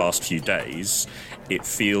past few days, it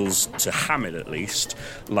feels, to Hamid at least,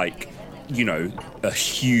 like, you know, a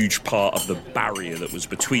huge part of the barrier that was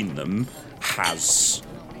between them has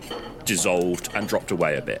dissolved and dropped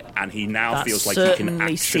away a bit, and he now That feels like he can certainly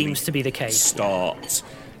actually seems to be the case. start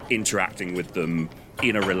interacting with them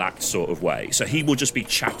in a relaxed sort of way. So he will just be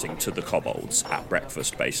chatting to the kobolds at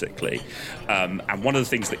breakfast, basically. And one of the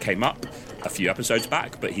things that came up a few episodes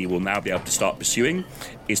back, but he will now be able to start pursuing,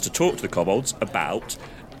 is to talk to the kobolds about,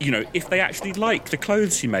 you know, if they actually like the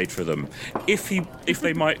clothes he made for them, if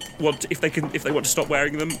they want to stop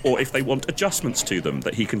wearing them, or if they want adjustments to them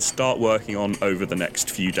that he can start working on over the next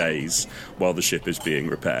few days while the ship is being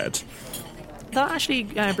repaired. That actually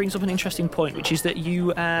brings up an interesting point, which is that you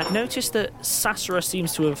notice that Sasra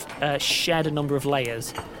seems to have shed a number of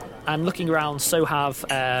layers. And looking around, so have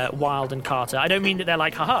Wild and Carter. I don't mean that they're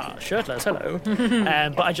like, haha, shirtless, hello.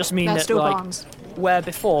 But I just mean They're that, still like, bonds. where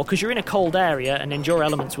before, because you're in a cold area and endure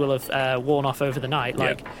elements will have worn off over the night,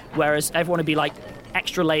 like, whereas everyone would be like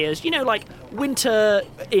extra layers, you know, like winter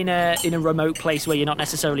in a remote place where you're not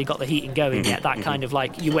necessarily got the heating going yet, that kind of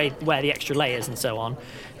like, you wear the extra layers and so on.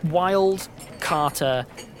 Wild, Carter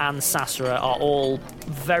and Sasra are all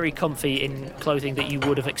very comfy in clothing that you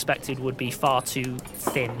would have expected would be far too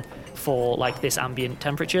thin for like this ambient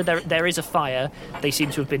temperature. There is a fire. They seem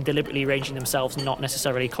to have been deliberately arranging themselves not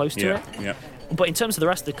necessarily close to it. Yeah. But in terms of the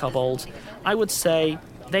rest of the kobolds, I would say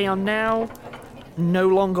they are now no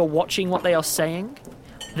longer watching what they are saying.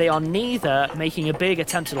 They are neither making a big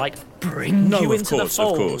attempt to like bring you into the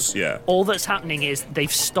fold. Of course, yeah. All that's happening is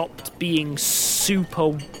they've stopped being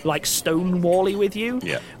super like stonewally with you.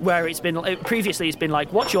 Yeah. Where it's been previously, it's been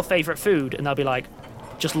like, "What's your favourite food?" And they'll be like,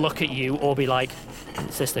 just look at you, or be like,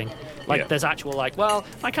 "It's this thing." Like, there's actual like, well,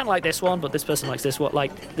 I kind of like this one, but this person likes this one.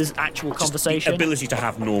 Like, there's actual conversation. The ability to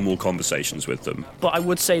have normal conversations with them. But I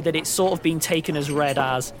would say that it's sort of been taken as read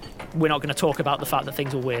as, we're not going to talk about the fact that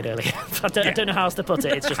things were weird earlier. I don't know how else to put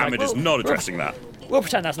it. It's just Hamid is not addressing that. We'll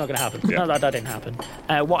pretend that's not going to happen. Yeah. No, that didn't happen.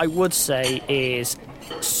 What I would say is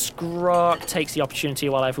Skrark takes the opportunity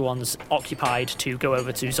while everyone's occupied to go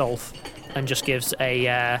over to Zolf and just gives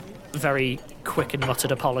a very quick and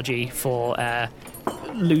muttered apology for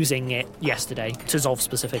losing it yesterday, to Zolf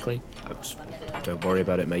specifically. Don't worry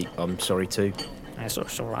about it, mate. I'm sorry too. It's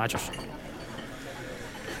all right, I just...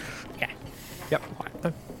 Yeah. Yep.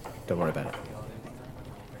 No, don't worry about it.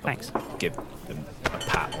 Thanks. Give them a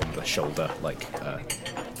pat on the shoulder, like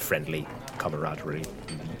friendly camaraderie.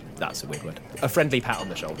 That's a weird word. A friendly pat on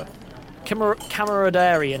the shoulder.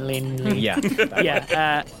 Camaraderie. Yeah.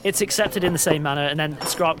 Yeah, it's accepted in the same manner, and then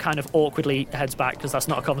Skrark kind of awkwardly heads back, because that's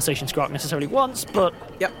not a conversation Skrark necessarily wants, but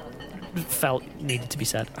felt needed to be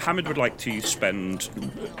said. Hamid would like to spend,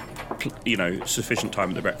 sufficient time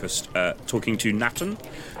at the breakfast talking to Nathan,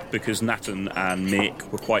 because Nathan and Mick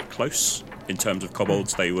were quite close in terms of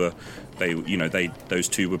kobolds. Those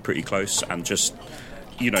two were pretty close, and just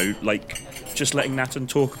letting Nathan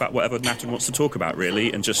talk about whatever Nathan wants to talk about,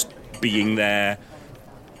 really, and just being there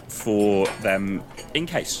for them in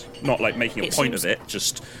case, not like making a point of it,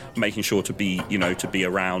 just making sure to be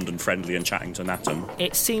around and friendly and chatting to Nathan.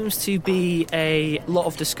 It seems to be a lot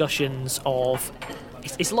of discussions of,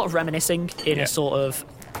 it's a lot of reminiscing in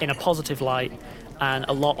a positive light, and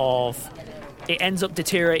a lot of, it ends up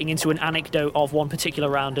deteriorating into an anecdote of one particular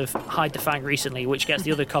round of Hide the Fang recently, which gets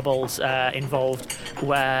the other kobolds involved,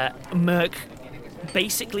 where Merc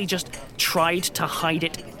basically just tried to hide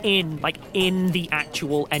it in the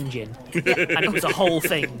actual engine. And it was a whole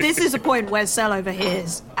thing. This is a point where Cell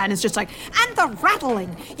overhears and is just like, and the rattling!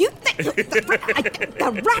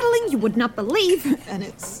 The rattling you would not believe! And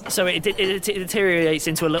it's... So it deteriorates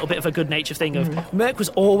into a little bit of a good-natured thing of Merc was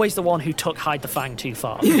always the one who took Hide the Fang too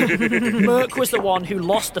far. Merc was the one who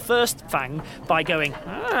lost the first Fang by going,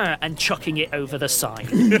 and chucking it over the side.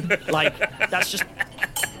 That's just...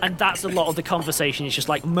 And that's a lot of the conversation. It's just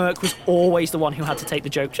like Merc was always the one who had to take the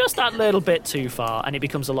joke just that little bit too far, and it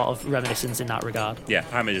becomes a lot of reminiscence in that regard. Yeah,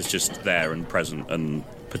 Hamid is just there and present and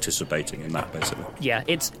participating in that, basically. Yeah,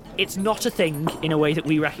 it's not a thing in a way that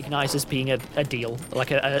we recognise as being a deal, like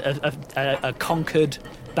a conquered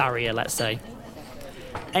barrier, let's say.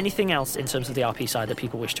 Anything else in terms of the RP side that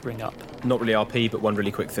people wish to bring up? Not really RP, but one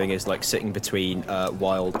really quick thing is like sitting between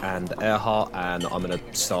Wild and Earhart, and I'm going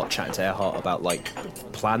to start chatting to Earhart about like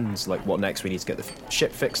plans, like what next. We need to get the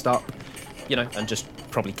ship fixed up, and just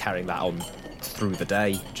probably carrying that on through the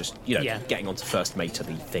day. Just getting onto first matey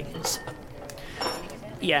things.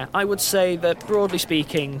 Yeah, I would say that broadly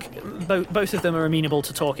speaking, both of them are amenable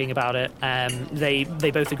to talking about it.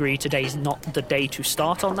 They both agree today's not the day to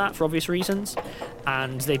start on that for obvious reasons,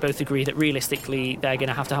 and they both agree that realistically they're going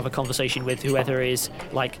to have a conversation with whoever is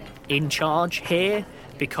in charge here,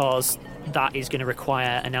 because that is going to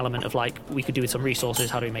require an element of we could do with some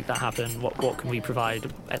resources. How do we make that happen? What can we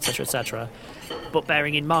provide, etc., etc. But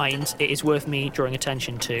bearing in mind, it is worth me drawing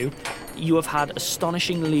attention to, you have had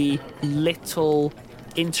astonishingly little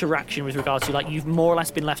interaction with regards to you've more or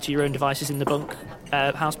less been left to your own devices in the bunk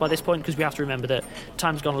house by this point, because we have to remember that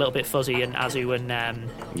time's gone a little bit fuzzy and Azu and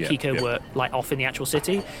Kiko were off in the actual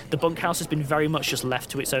city. The bunkhouse has been very much just left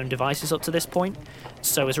to its own devices up to this point,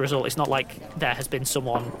 so as a result it's not like there has been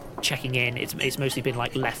someone checking in. It's mostly been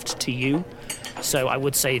left to you. So I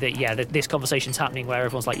would say that this conversation's happening where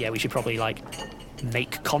everyone's we should probably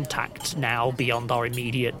make contact now beyond our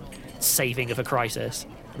immediate saving of a crisis.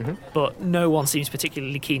 Mm-hmm. But no one seems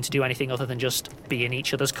particularly keen to do anything other than just be in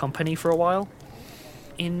each other's company for a while.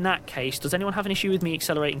 In that case, does anyone have an issue with me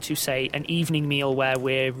accelerating to, say, an evening meal where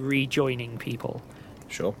we're rejoining people?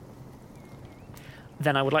 Sure.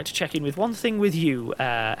 Then I would like to check in with one thing with you,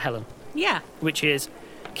 Helen. Yeah. Which is,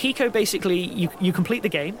 Kiko, basically, you complete the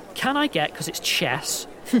game. Can I get, because it's chess,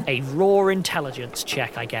 a raw intelligence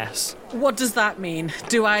check, I guess? What does that mean?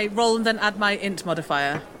 Do I roll and then add my int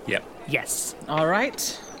modifier? Yep. Yes. All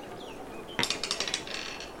right.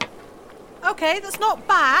 Okay, that's not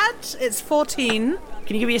bad. It's 14.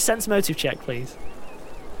 Can you give me a sense motive check, please?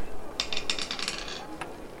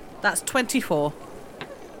 That's 24.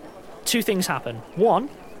 Two things happen. One,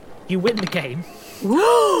 you win the game.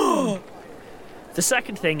 Whoa! The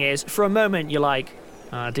second thing is, for a moment, you're like,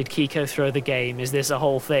 did Kiko throw the game? Is this a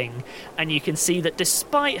whole thing? And you can see that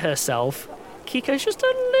despite herself, Kiko's just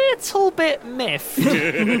a little bit miffed.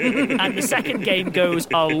 And the second game goes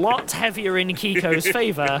a lot heavier in Kiko's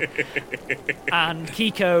favour. And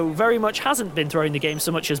Kiko very much hasn't been throwing the game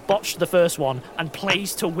so much as botched the first one and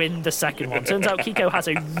plays to win the second one. Turns out Kiko has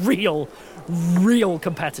a real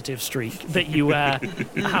competitive streak that you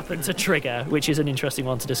happen to trigger, which is an interesting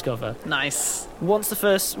one to discover. Nice. Once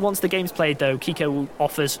the game's played, though, Kiko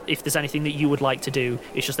offers if there's anything that you would like to do.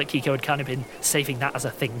 It's just that Kiko had kind of been saving that as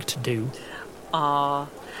a thing to do.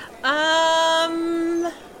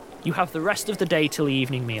 You have the rest of the day till the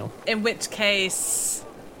evening meal. In which case,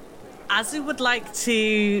 Azu would like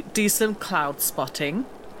to do some cloud spotting.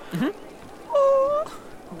 Mm-hmm.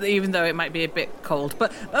 Even though it might be a bit cold,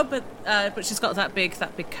 but she's got that big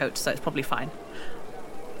coat, so it's probably fine.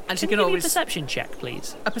 And she can give always me a perception check,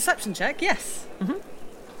 please. A perception check, yes. Mm-hmm.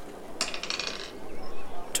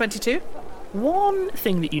 22. One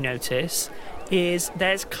thing that you notice is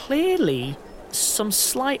there's clearly some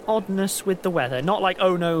slight oddness with the weather. Not like,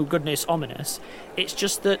 oh no, goodness, ominous. It's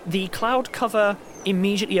just that the cloud cover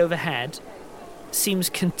immediately overhead seems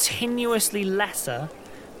continuously lesser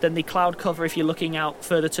than the cloud cover if you're looking out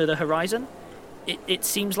further to the horizon. It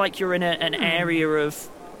seems like you're in an area of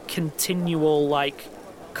continual,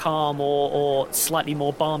 calm or slightly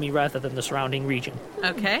more balmy weather than the surrounding region.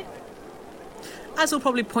 Okay. As we'll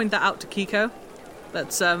probably point that out to Kiko.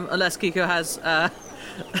 That's, unless Kiko has,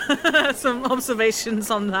 some observations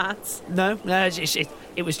on that. No,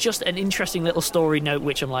 it was just an interesting little story note,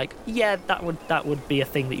 which I'm like, yeah, that would be a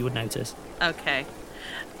thing that you would notice. Okay.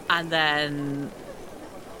 And then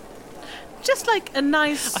just a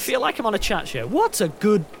nice... I feel like I'm on a chat show. What's a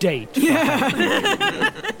good date? Yeah.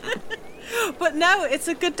 But no, it's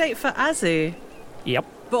a good date for Azu. Yep.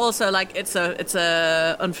 But also, it's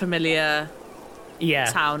a unfamiliar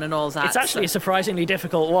town and all that. It's actually a surprisingly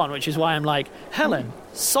difficult one, which is why I'm like, Helen,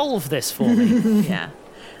 solve this for me. Yeah.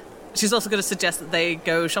 She's also going to suggest that they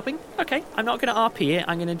go shopping. Okay, I'm not going to RP it.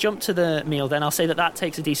 I'm going to jump to the meal then. I'll say that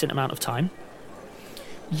takes a decent amount of time.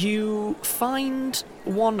 You find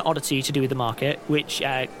one oddity to do with the market, which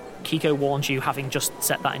Kiko warned you, having just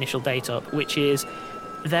set that initial date up, which is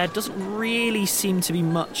there doesn't really seem to be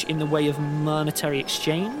much in the way of monetary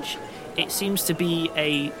exchange. It seems to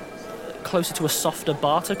be closer to a softer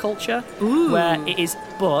barter culture, where it is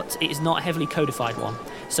not a heavily codified one.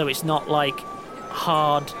 So it's not like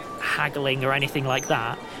hard haggling or anything like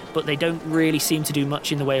that, but they don't really seem to do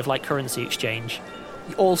much in the way of like currency exchange.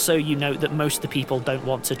 Also, you note that most of the people don't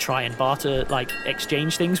want to try and barter, like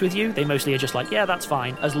exchange things with you. They mostly are just like, yeah, that's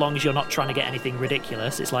fine, as long as you're not trying to get anything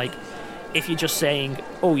ridiculous. It's like, if you're just saying,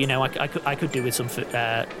 oh, you know, I could do with some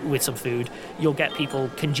food, you'll get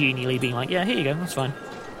people congenially being like, yeah, here you go, that's fine.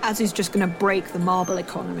 Azu's just going to break the marble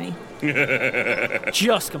economy.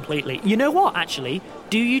 Just completely. You know what, actually?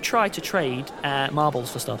 Do you try to trade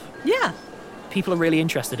marbles for stuff? Yeah. People are really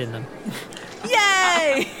interested in them.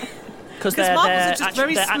 Yay! Because marbles are just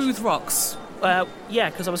very smooth rocks. Yeah,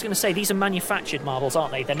 because I was going to say, these are manufactured marbles,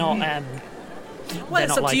 aren't they? They're not... well,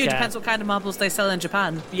 it's up to you. Depends what kind of marbles they sell in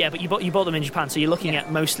Japan. Yeah, but you bought them in Japan, so you're looking at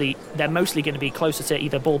they're mostly going to be closer to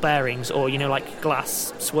either ball bearings or, you know, like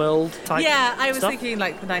glass swirled type. Yeah, I was stuff. thinking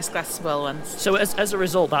like the nice glass swirl ones. So as a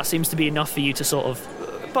result, that seems to be enough for you to sort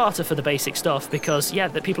of barter for the basic stuff, because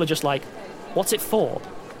that people are just like, what's it for?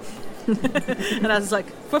 And I was like,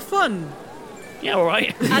 for fun. Yeah, all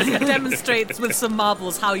right. As it demonstrates with some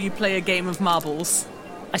marbles how you play a game of marbles.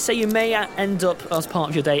 I say you may end up, as part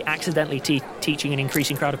of your day, accidentally teaching an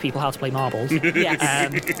increasing crowd of people how to play marbles.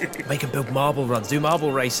 Yes. Make them build marble runs, do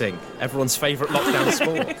marble racing. Everyone's favourite lockdown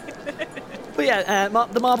sport. But yeah,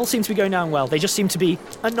 the marbles seem to be going down well. They just seem to be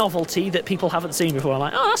a novelty that people haven't seen before. I'm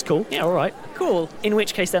like, oh, that's cool. Yeah, all right. Cool. In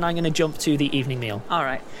which case, then I'm going to jump to the evening meal. All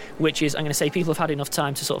right. Which is, I'm going to say people have had enough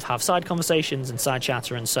time to sort of have side conversations and side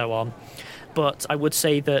chatter and so on. But I would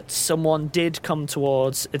say that someone did come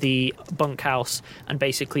towards the bunkhouse and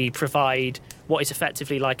basically provide what is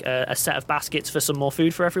effectively like a set of baskets for some more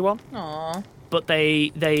food for everyone. Aww. But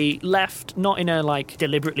they left not in a like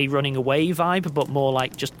deliberately running away vibe, but more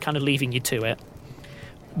like just kind of leaving you to it.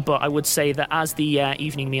 But I would say that as the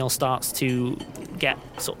evening meal starts to get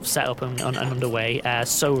sort of set up and underway,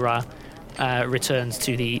 Sora returns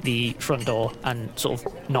to the front door and sort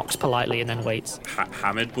of knocks politely and then waits.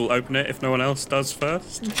 Hamid will open it if no one else does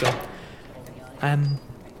first. Sure.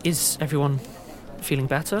 Is everyone feeling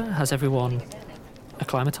better? Has everyone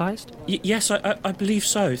acclimatized? Yes, I believe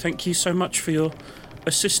so. Thank you so much for your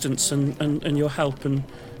assistance and your help and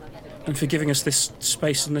for giving us this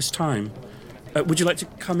space and this time. Would you like to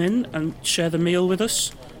come in and share the meal with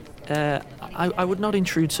us? I would not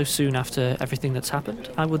intrude so soon after everything that's happened.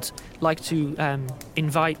 I would like to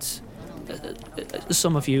invite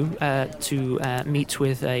some of you to meet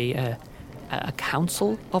with a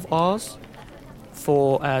council of ours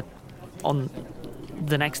for on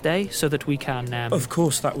the next day, so that we can of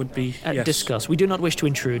course, that would be yes. Discuss. We do not wish to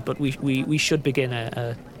intrude, but we should begin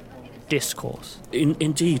a discourse.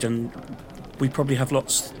 Indeed, and we probably have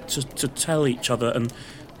lots to tell each other, and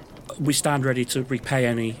we stand ready to repay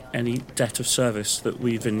any debt of service that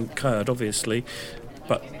we've incurred, obviously.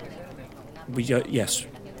 But we yes,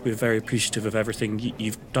 we're very appreciative of everything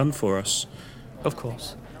you've done for us. Of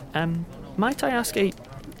course. Might I ask a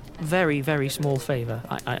very, very small favour?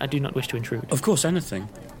 I do not wish to intrude. Of course, anything.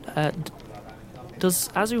 Does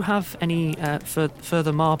Azu have any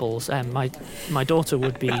further marbles? My daughter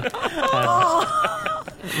would be...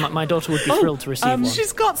 my daughter would be thrilled to receive one.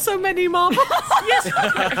 She's got so many marbles. Yes.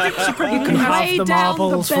 I think she probably can have the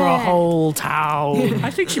marbles for a whole town.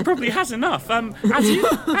 I think she probably has enough.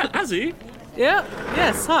 Azu? Yeah.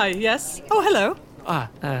 Yes. Hi. Yes. Oh, hello.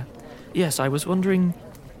 Yes, I was wondering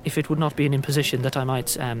if it would not be an imposition that I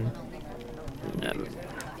might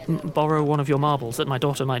borrow one of your marbles, that my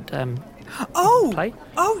daughter might play.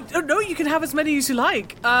 Oh, no, you can have as many as you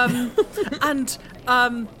like. And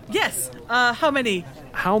yes. How many?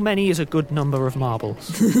 How many is a good number of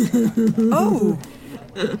marbles? Oh.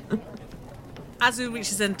 Azu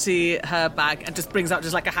reaches into her bag and just brings out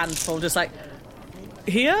just like a handful, just like,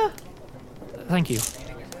 here? Thank you.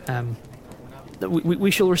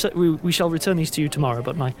 We shall return these to you tomorrow,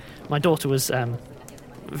 but my daughter was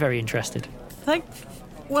very interested.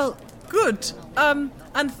 Well, good. And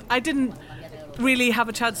I didn't really have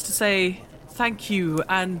a chance to say thank you,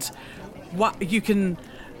 and what you can...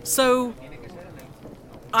 So,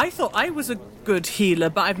 I thought I was a good healer,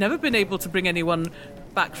 but I've never been able to bring anyone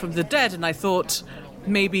back from the dead, and I thought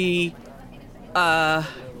maybe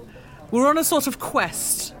we're on a sort of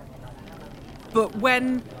quest. But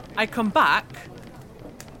when I come back,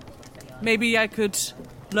 maybe I could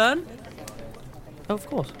learn? Of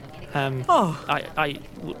course. I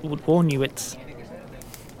would warn you, it's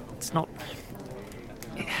not...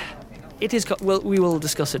 It is... we will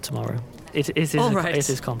discuss it tomorrow. It is right. It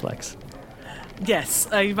is complex. Yes,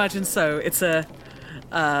 I imagine so. It's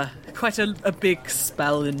quite a big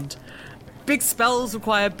spell, and big spells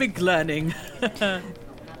require big learning.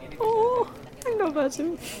 Oh, I love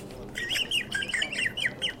Azu.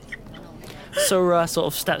 Sora sort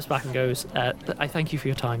of steps back and goes, I thank you for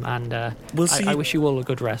your time, and I wish you all a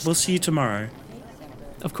good rest. We'll see you tomorrow.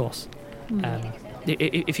 Of course.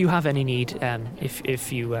 If you have any need,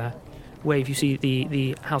 if you wave, you see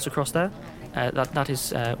the house across there? That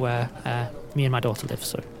is where me and my daughter live,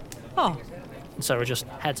 so... Oh. And Sora just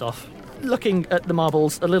heads off, looking at the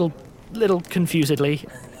marbles a little confusedly.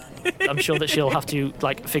 I'm sure that she'll have to,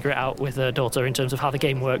 figure it out with her daughter in terms of how the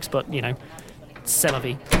game works, but, c'est la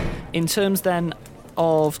vie. In terms, then,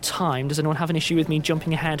 of time, does anyone have an issue with me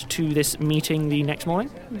jumping ahead to this meeting the next morning?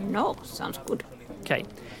 No, sounds good. Okay.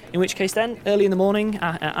 In which case, then, early in the morning,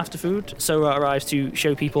 after food, Sora arrives to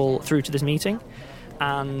show people through to this meeting.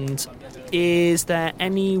 And is there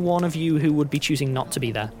any one of you who would be choosing not to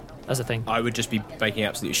be there as a thing? I would just be making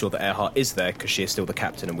absolutely sure that Earhart is there, because she is still the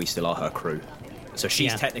captain and we still are her crew. So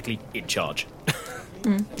she's technically in charge.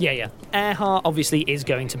 Yeah. Earhart obviously is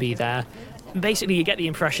going to be there. Basically, you get the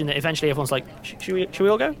impression that eventually everyone's like, should we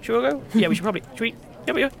all go? Should we all go? Yeah, we should probably. Should we?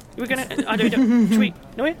 Yeah, we're going to... I don't know. Should we?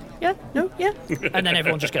 No, yeah? No, yeah? And then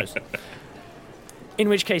everyone just goes. In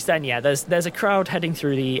which case, then, there's a crowd heading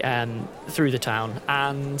through the town,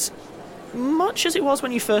 and much as it was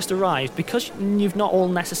when you first arrived, because you've not all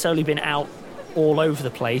necessarily been out all over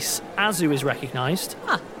the place, Azu is recognised.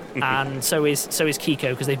 And so is Kiko,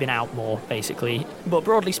 because they've been out more, basically. But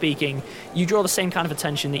broadly speaking, you draw the same kind of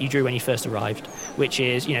attention that you drew when you first arrived, which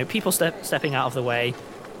is, people stepping out of the way.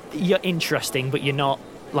 You're interesting, but you're not,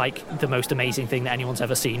 the most amazing thing that anyone's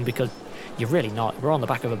ever seen, because you're really not. We're on the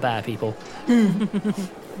back of a bear, people.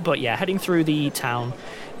 But yeah, heading through the town,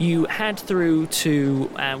 you head through to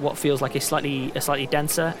what feels like a slightly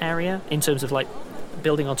denser area in terms of,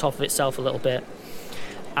 building on top of itself a little bit.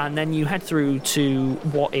 And then you head through to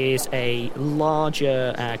what is a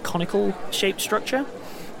larger conical-shaped structure.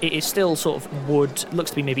 It is still sort of wood,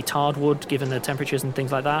 looks to be maybe tarred wood, given the temperatures and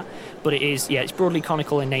things like that. But it is, it's broadly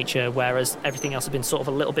conical in nature, whereas everything else has been sort of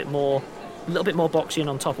a little bit more boxy and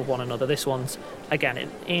on top of one another. This one's, again,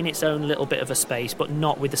 in its own little bit of a space, but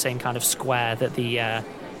not with the same kind of square that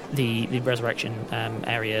the Resurrection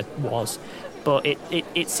area was. But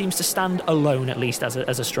it seems to stand alone, at least, as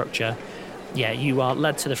a structure. Yeah, you are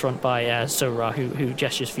led to the front by Sora, who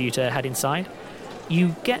gestures for you to head inside.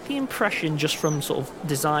 You get the impression, just from sort of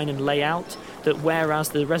design and layout, that whereas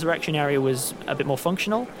the Resurrection area was a bit more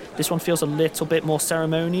functional, this one feels a little bit more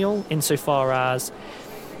ceremonial, insofar as,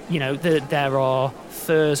 there are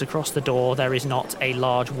furs across the door. There is not a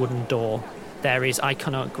large wooden door. There is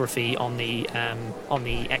iconography on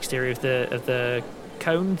the exterior of the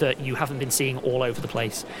cone that you haven't been seeing all over the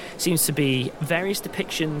place. Seems to be various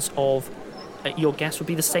depictions of, your guess would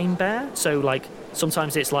be the same bear. So,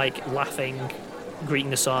 sometimes it's laughing,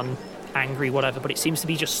 greeting the sun, angry, whatever, but it seems to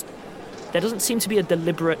be just... There doesn't seem to be a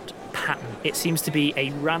deliberate pattern. It seems to be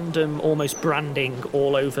a random, almost branding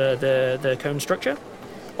all over the cone structure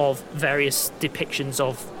of various depictions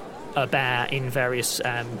of a bear in various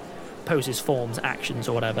poses, forms, actions,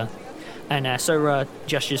 or whatever. And Sora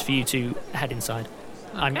gestures for you to head inside.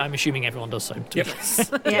 Okay. I'm assuming everyone does so.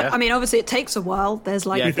 Yes. Yeah, I mean, obviously it takes a while. There's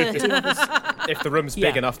 30 of us. If the room's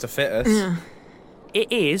big enough to fit us. Yeah.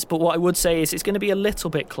 It is, but what I would say is it's going to be a little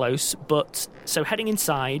bit close. But so heading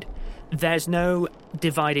inside, there's no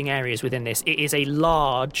dividing areas within this. It is a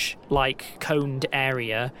large, coned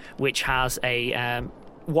area which has a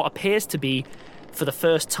what appears to be, for the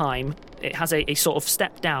first time, it has a sort of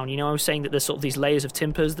step down. I was saying that there's sort of these layers of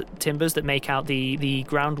timbers that make out the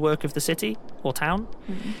groundwork of the city or town.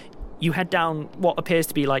 Mm-hmm. You head down what appears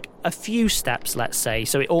to be a few steps, let's say,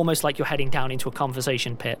 so it almost like you're heading down into a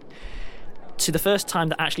conversation pit. To the first time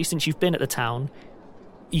that actually since you've been at the town,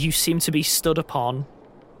 you seem to be stood upon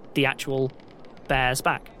the actual bear's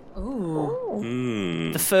back.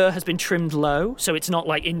 Ooh. The fur has been trimmed low, so it's not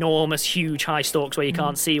enormous, huge, high stalks where you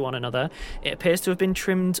can't see one another. It appears to have been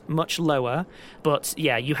trimmed much lower, but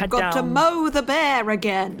you head down... Got to mow the bear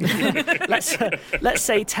again. Let's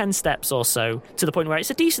say 10 steps or so, to the point where it's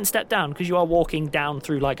a decent step down, because you are walking down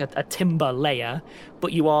through a timber layer,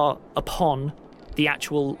 but you are upon the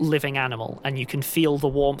actual living animal, and you can feel the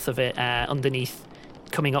warmth of it underneath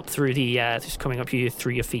coming up through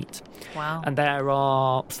through your feet. Wow. And there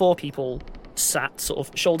are 4 people sat sort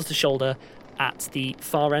of shoulder to shoulder at the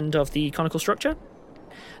far end of the conical structure.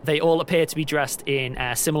 They all appear to be dressed in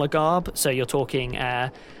similar garb, so you're talking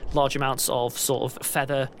large amounts of sort of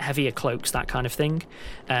feather, heavier cloaks, that kind of thing.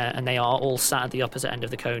 And they are all sat at the opposite end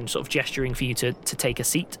of the cone, sort of gesturing for you to take a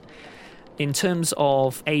seat. In terms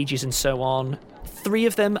of ages and so on, 3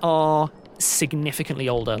 of them are significantly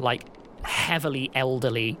older, like heavily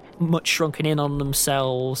elderly, much shrunken in on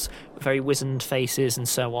themselves, very wizened faces and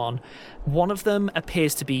so on. One of them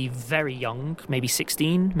appears to be very young, maybe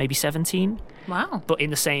 16, maybe 17. Wow. But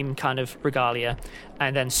in the same kind of regalia.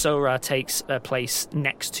 And then Sora takes a place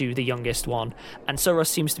next to the youngest one. And Sora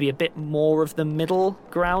seems to be a bit more of the middle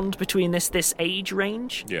ground between this age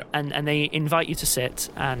range. Yeah. And they invite you to sit.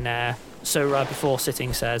 And Sora, before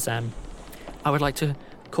sitting, says, I would like to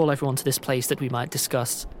call everyone to this place that we might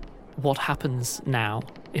discuss what happens now,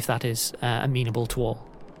 if that is amenable to all.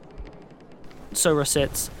 Sora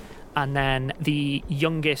sits, and then the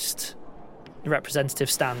youngest representative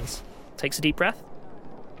stands, takes a deep breath,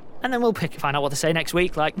 and then we'll find out what they say next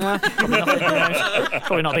week. Like, nah, probably not, who knows?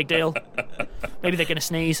 Probably not a big deal. Maybe they're going to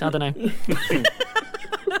sneeze, I don't know.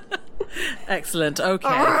 Excellent.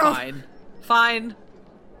 Okay, fine,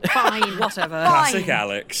 whatever. Classic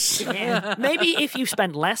Alex. Yeah. Maybe if you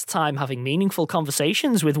spent less time having meaningful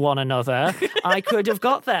conversations with one another, I could have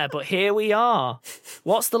got there, but here we are.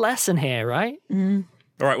 What's the lesson here, right?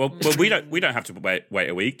 All right. Well, we don't have to wait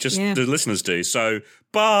a week. Just the listeners do. So,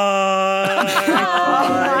 bye.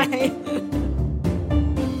 Bye.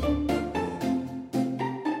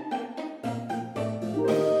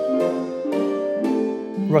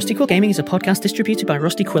 Rusty Quill Gaming is a podcast distributed by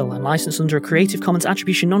Rusty Quill and licensed under a Creative Commons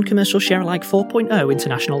Attribution Non-Commercial Share-alike 4.0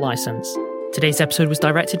 international license. Today's episode was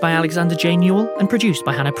directed by Alexander J. Newell and produced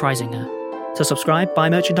by Hannah Preisinger. To subscribe, buy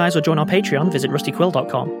merchandise, or join our Patreon, visit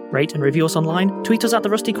rustyquill.com. Rate and review us online, tweet us at The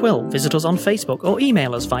Rusty Quill, visit us on Facebook, or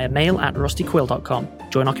email us via mail@rustyquill.com.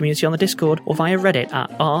 Join our community on the Discord or via Reddit at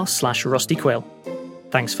r/rustyquill.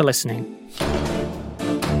 Thanks for listening.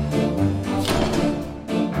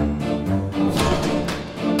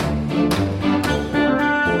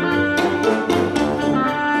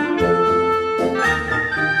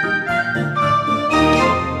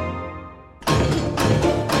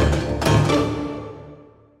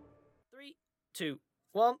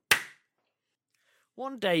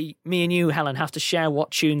 One day, me and you, Helen, have to share what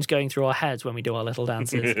tune's going through our heads when we do our little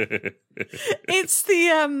dances. It's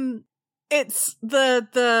the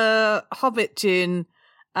Hobbit tune,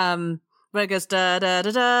 where it goes da da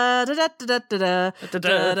da da da da da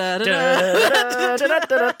da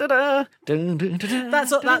da.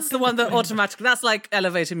 That's the one that automatically. That's like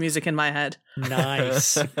elevator music in my head.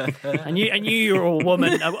 Nice. I knew you were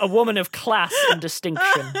a woman of class and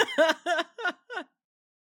distinction.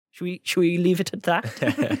 Should we leave it at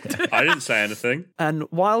that? I didn't say anything. And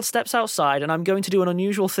Wild steps outside, and I'm going to do an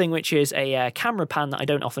unusual thing, which is a camera pan that I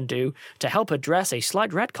don't often do, to help address a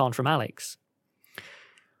slight retcon from Alex.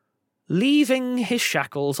 Leaving his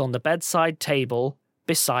shackles on the bedside table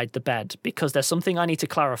beside the bed, because there's something I need to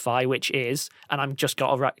clarify, which is, and I've just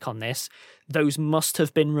got to retcon this, those must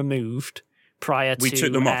have been removed prior to... We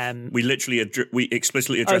took them off. We literally, we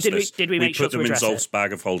explicitly addressed this. Did we make sure put them in Zolf's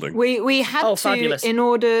bag of holding. We had to fabulous. in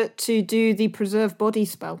order to do the preserve body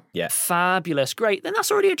spell. Yeah. Fabulous. Great. Then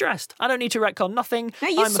that's already addressed. I don't need to retcon nothing. No,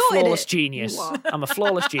 you I'm a sorted flawless it. genius. You are. I'm a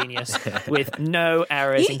flawless genius with no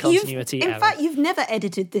errors in continuity In fact, you've never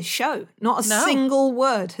edited this show. Not a single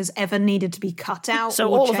word has ever needed to be cut out.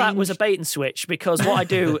 So or all of that changed. was a bait and switch, because what I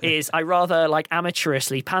do is I rather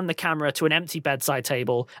amateurishly pan the camera to an empty bedside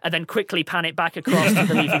table and then quickly pan it back across to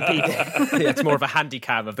the leaving people. Yeah, it's more of a handy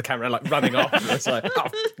cam of the camera running off. It's like,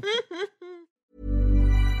 oh.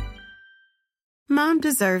 Mom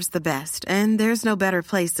deserves the best, and there's no better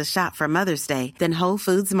place to shop for Mother's Day than Whole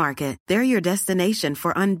Foods Market. They're your destination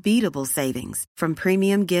for unbeatable savings, from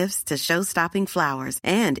premium gifts to show-stopping flowers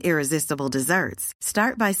and irresistible desserts.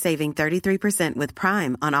 Start by saving 33% with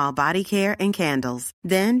Prime on all body care and candles.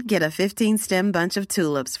 Then get a 15-stem bunch of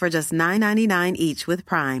tulips for just $9.99 each with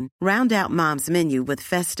Prime. Round out Mom's menu with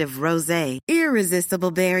festive rosé,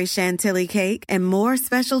 irresistible berry chantilly cake, and more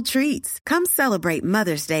special treats. Come celebrate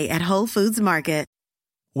Mother's Day at Whole Foods Market.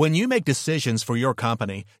 When you make decisions for your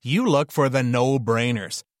company, you look for the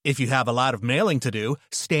no-brainers. If you have a lot of mailing to do,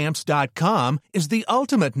 Stamps.com is the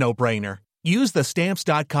ultimate no-brainer. Use the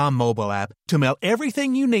Stamps.com mobile app to mail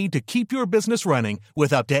everything you need to keep your business running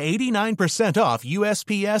with up to 89% off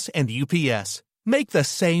USPS and UPS. Make the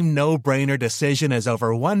same no-brainer decision as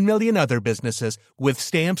over 1 million other businesses with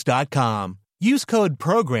Stamps.com. Use code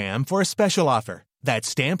PROGRAM for a special offer. That's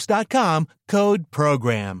Stamps.com, code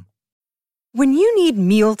PROGRAM. When you need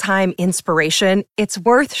mealtime inspiration, it's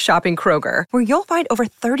worth shopping Kroger, where you'll find over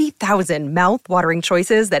 30,000 mouth-watering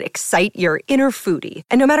choices that excite your inner foodie.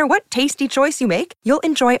 And no matter what tasty choice you make, you'll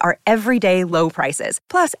enjoy our everyday low prices,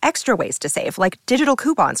 plus extra ways to save, like digital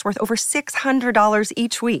coupons worth over $600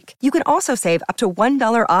 each week. You can also save up to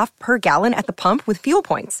 $1 off per gallon at the pump with fuel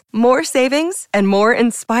points. More savings and more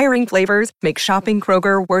inspiring flavors make shopping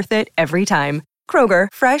Kroger worth it every time. Kroger,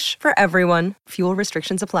 fresh for everyone. Fuel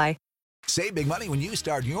restrictions apply. Save big money when you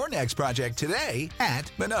start your next project today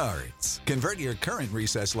at Menards. Convert your current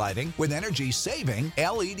recessed lighting with energy-saving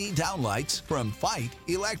LED downlights from Fight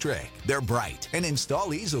Electric. They're bright and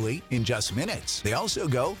install easily in just minutes. They also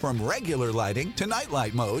go from regular lighting to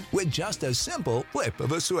nightlight mode with just a simple flip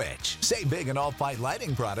of a switch. Save big on all Fight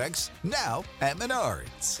lighting products now at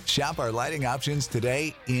Menards. Shop our lighting options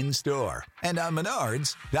today in-store and on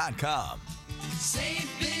Menards.com. Save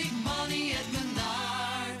big money at Menards.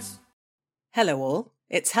 Hello all,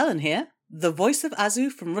 it's Helen here, the voice of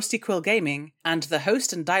Azu from Rusty Quill Gaming and the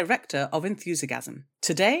host and director of Enthusiasm.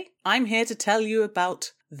 Today, I'm here to tell you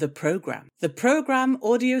about The Program. The Program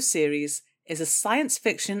audio series is a science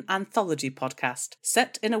fiction anthology podcast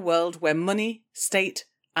set in a world where money, state,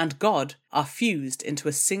 and God are fused into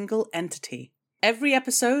a single entity. Every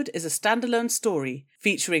episode is a standalone story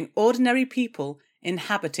featuring ordinary people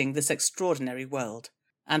inhabiting this extraordinary world.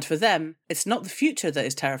 And for them, it's not the future that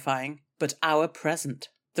is terrifying, but our present.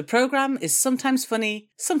 The program is sometimes funny,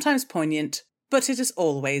 sometimes poignant, but it is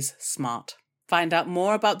always smart. Find out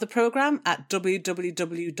more about the program at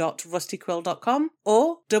www.rustyquill.com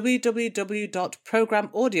or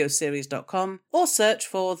www.programaudioseries.com or search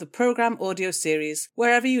for the Program Audio Series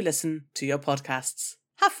wherever you listen to your podcasts.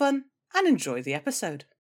 Have fun and enjoy the episode.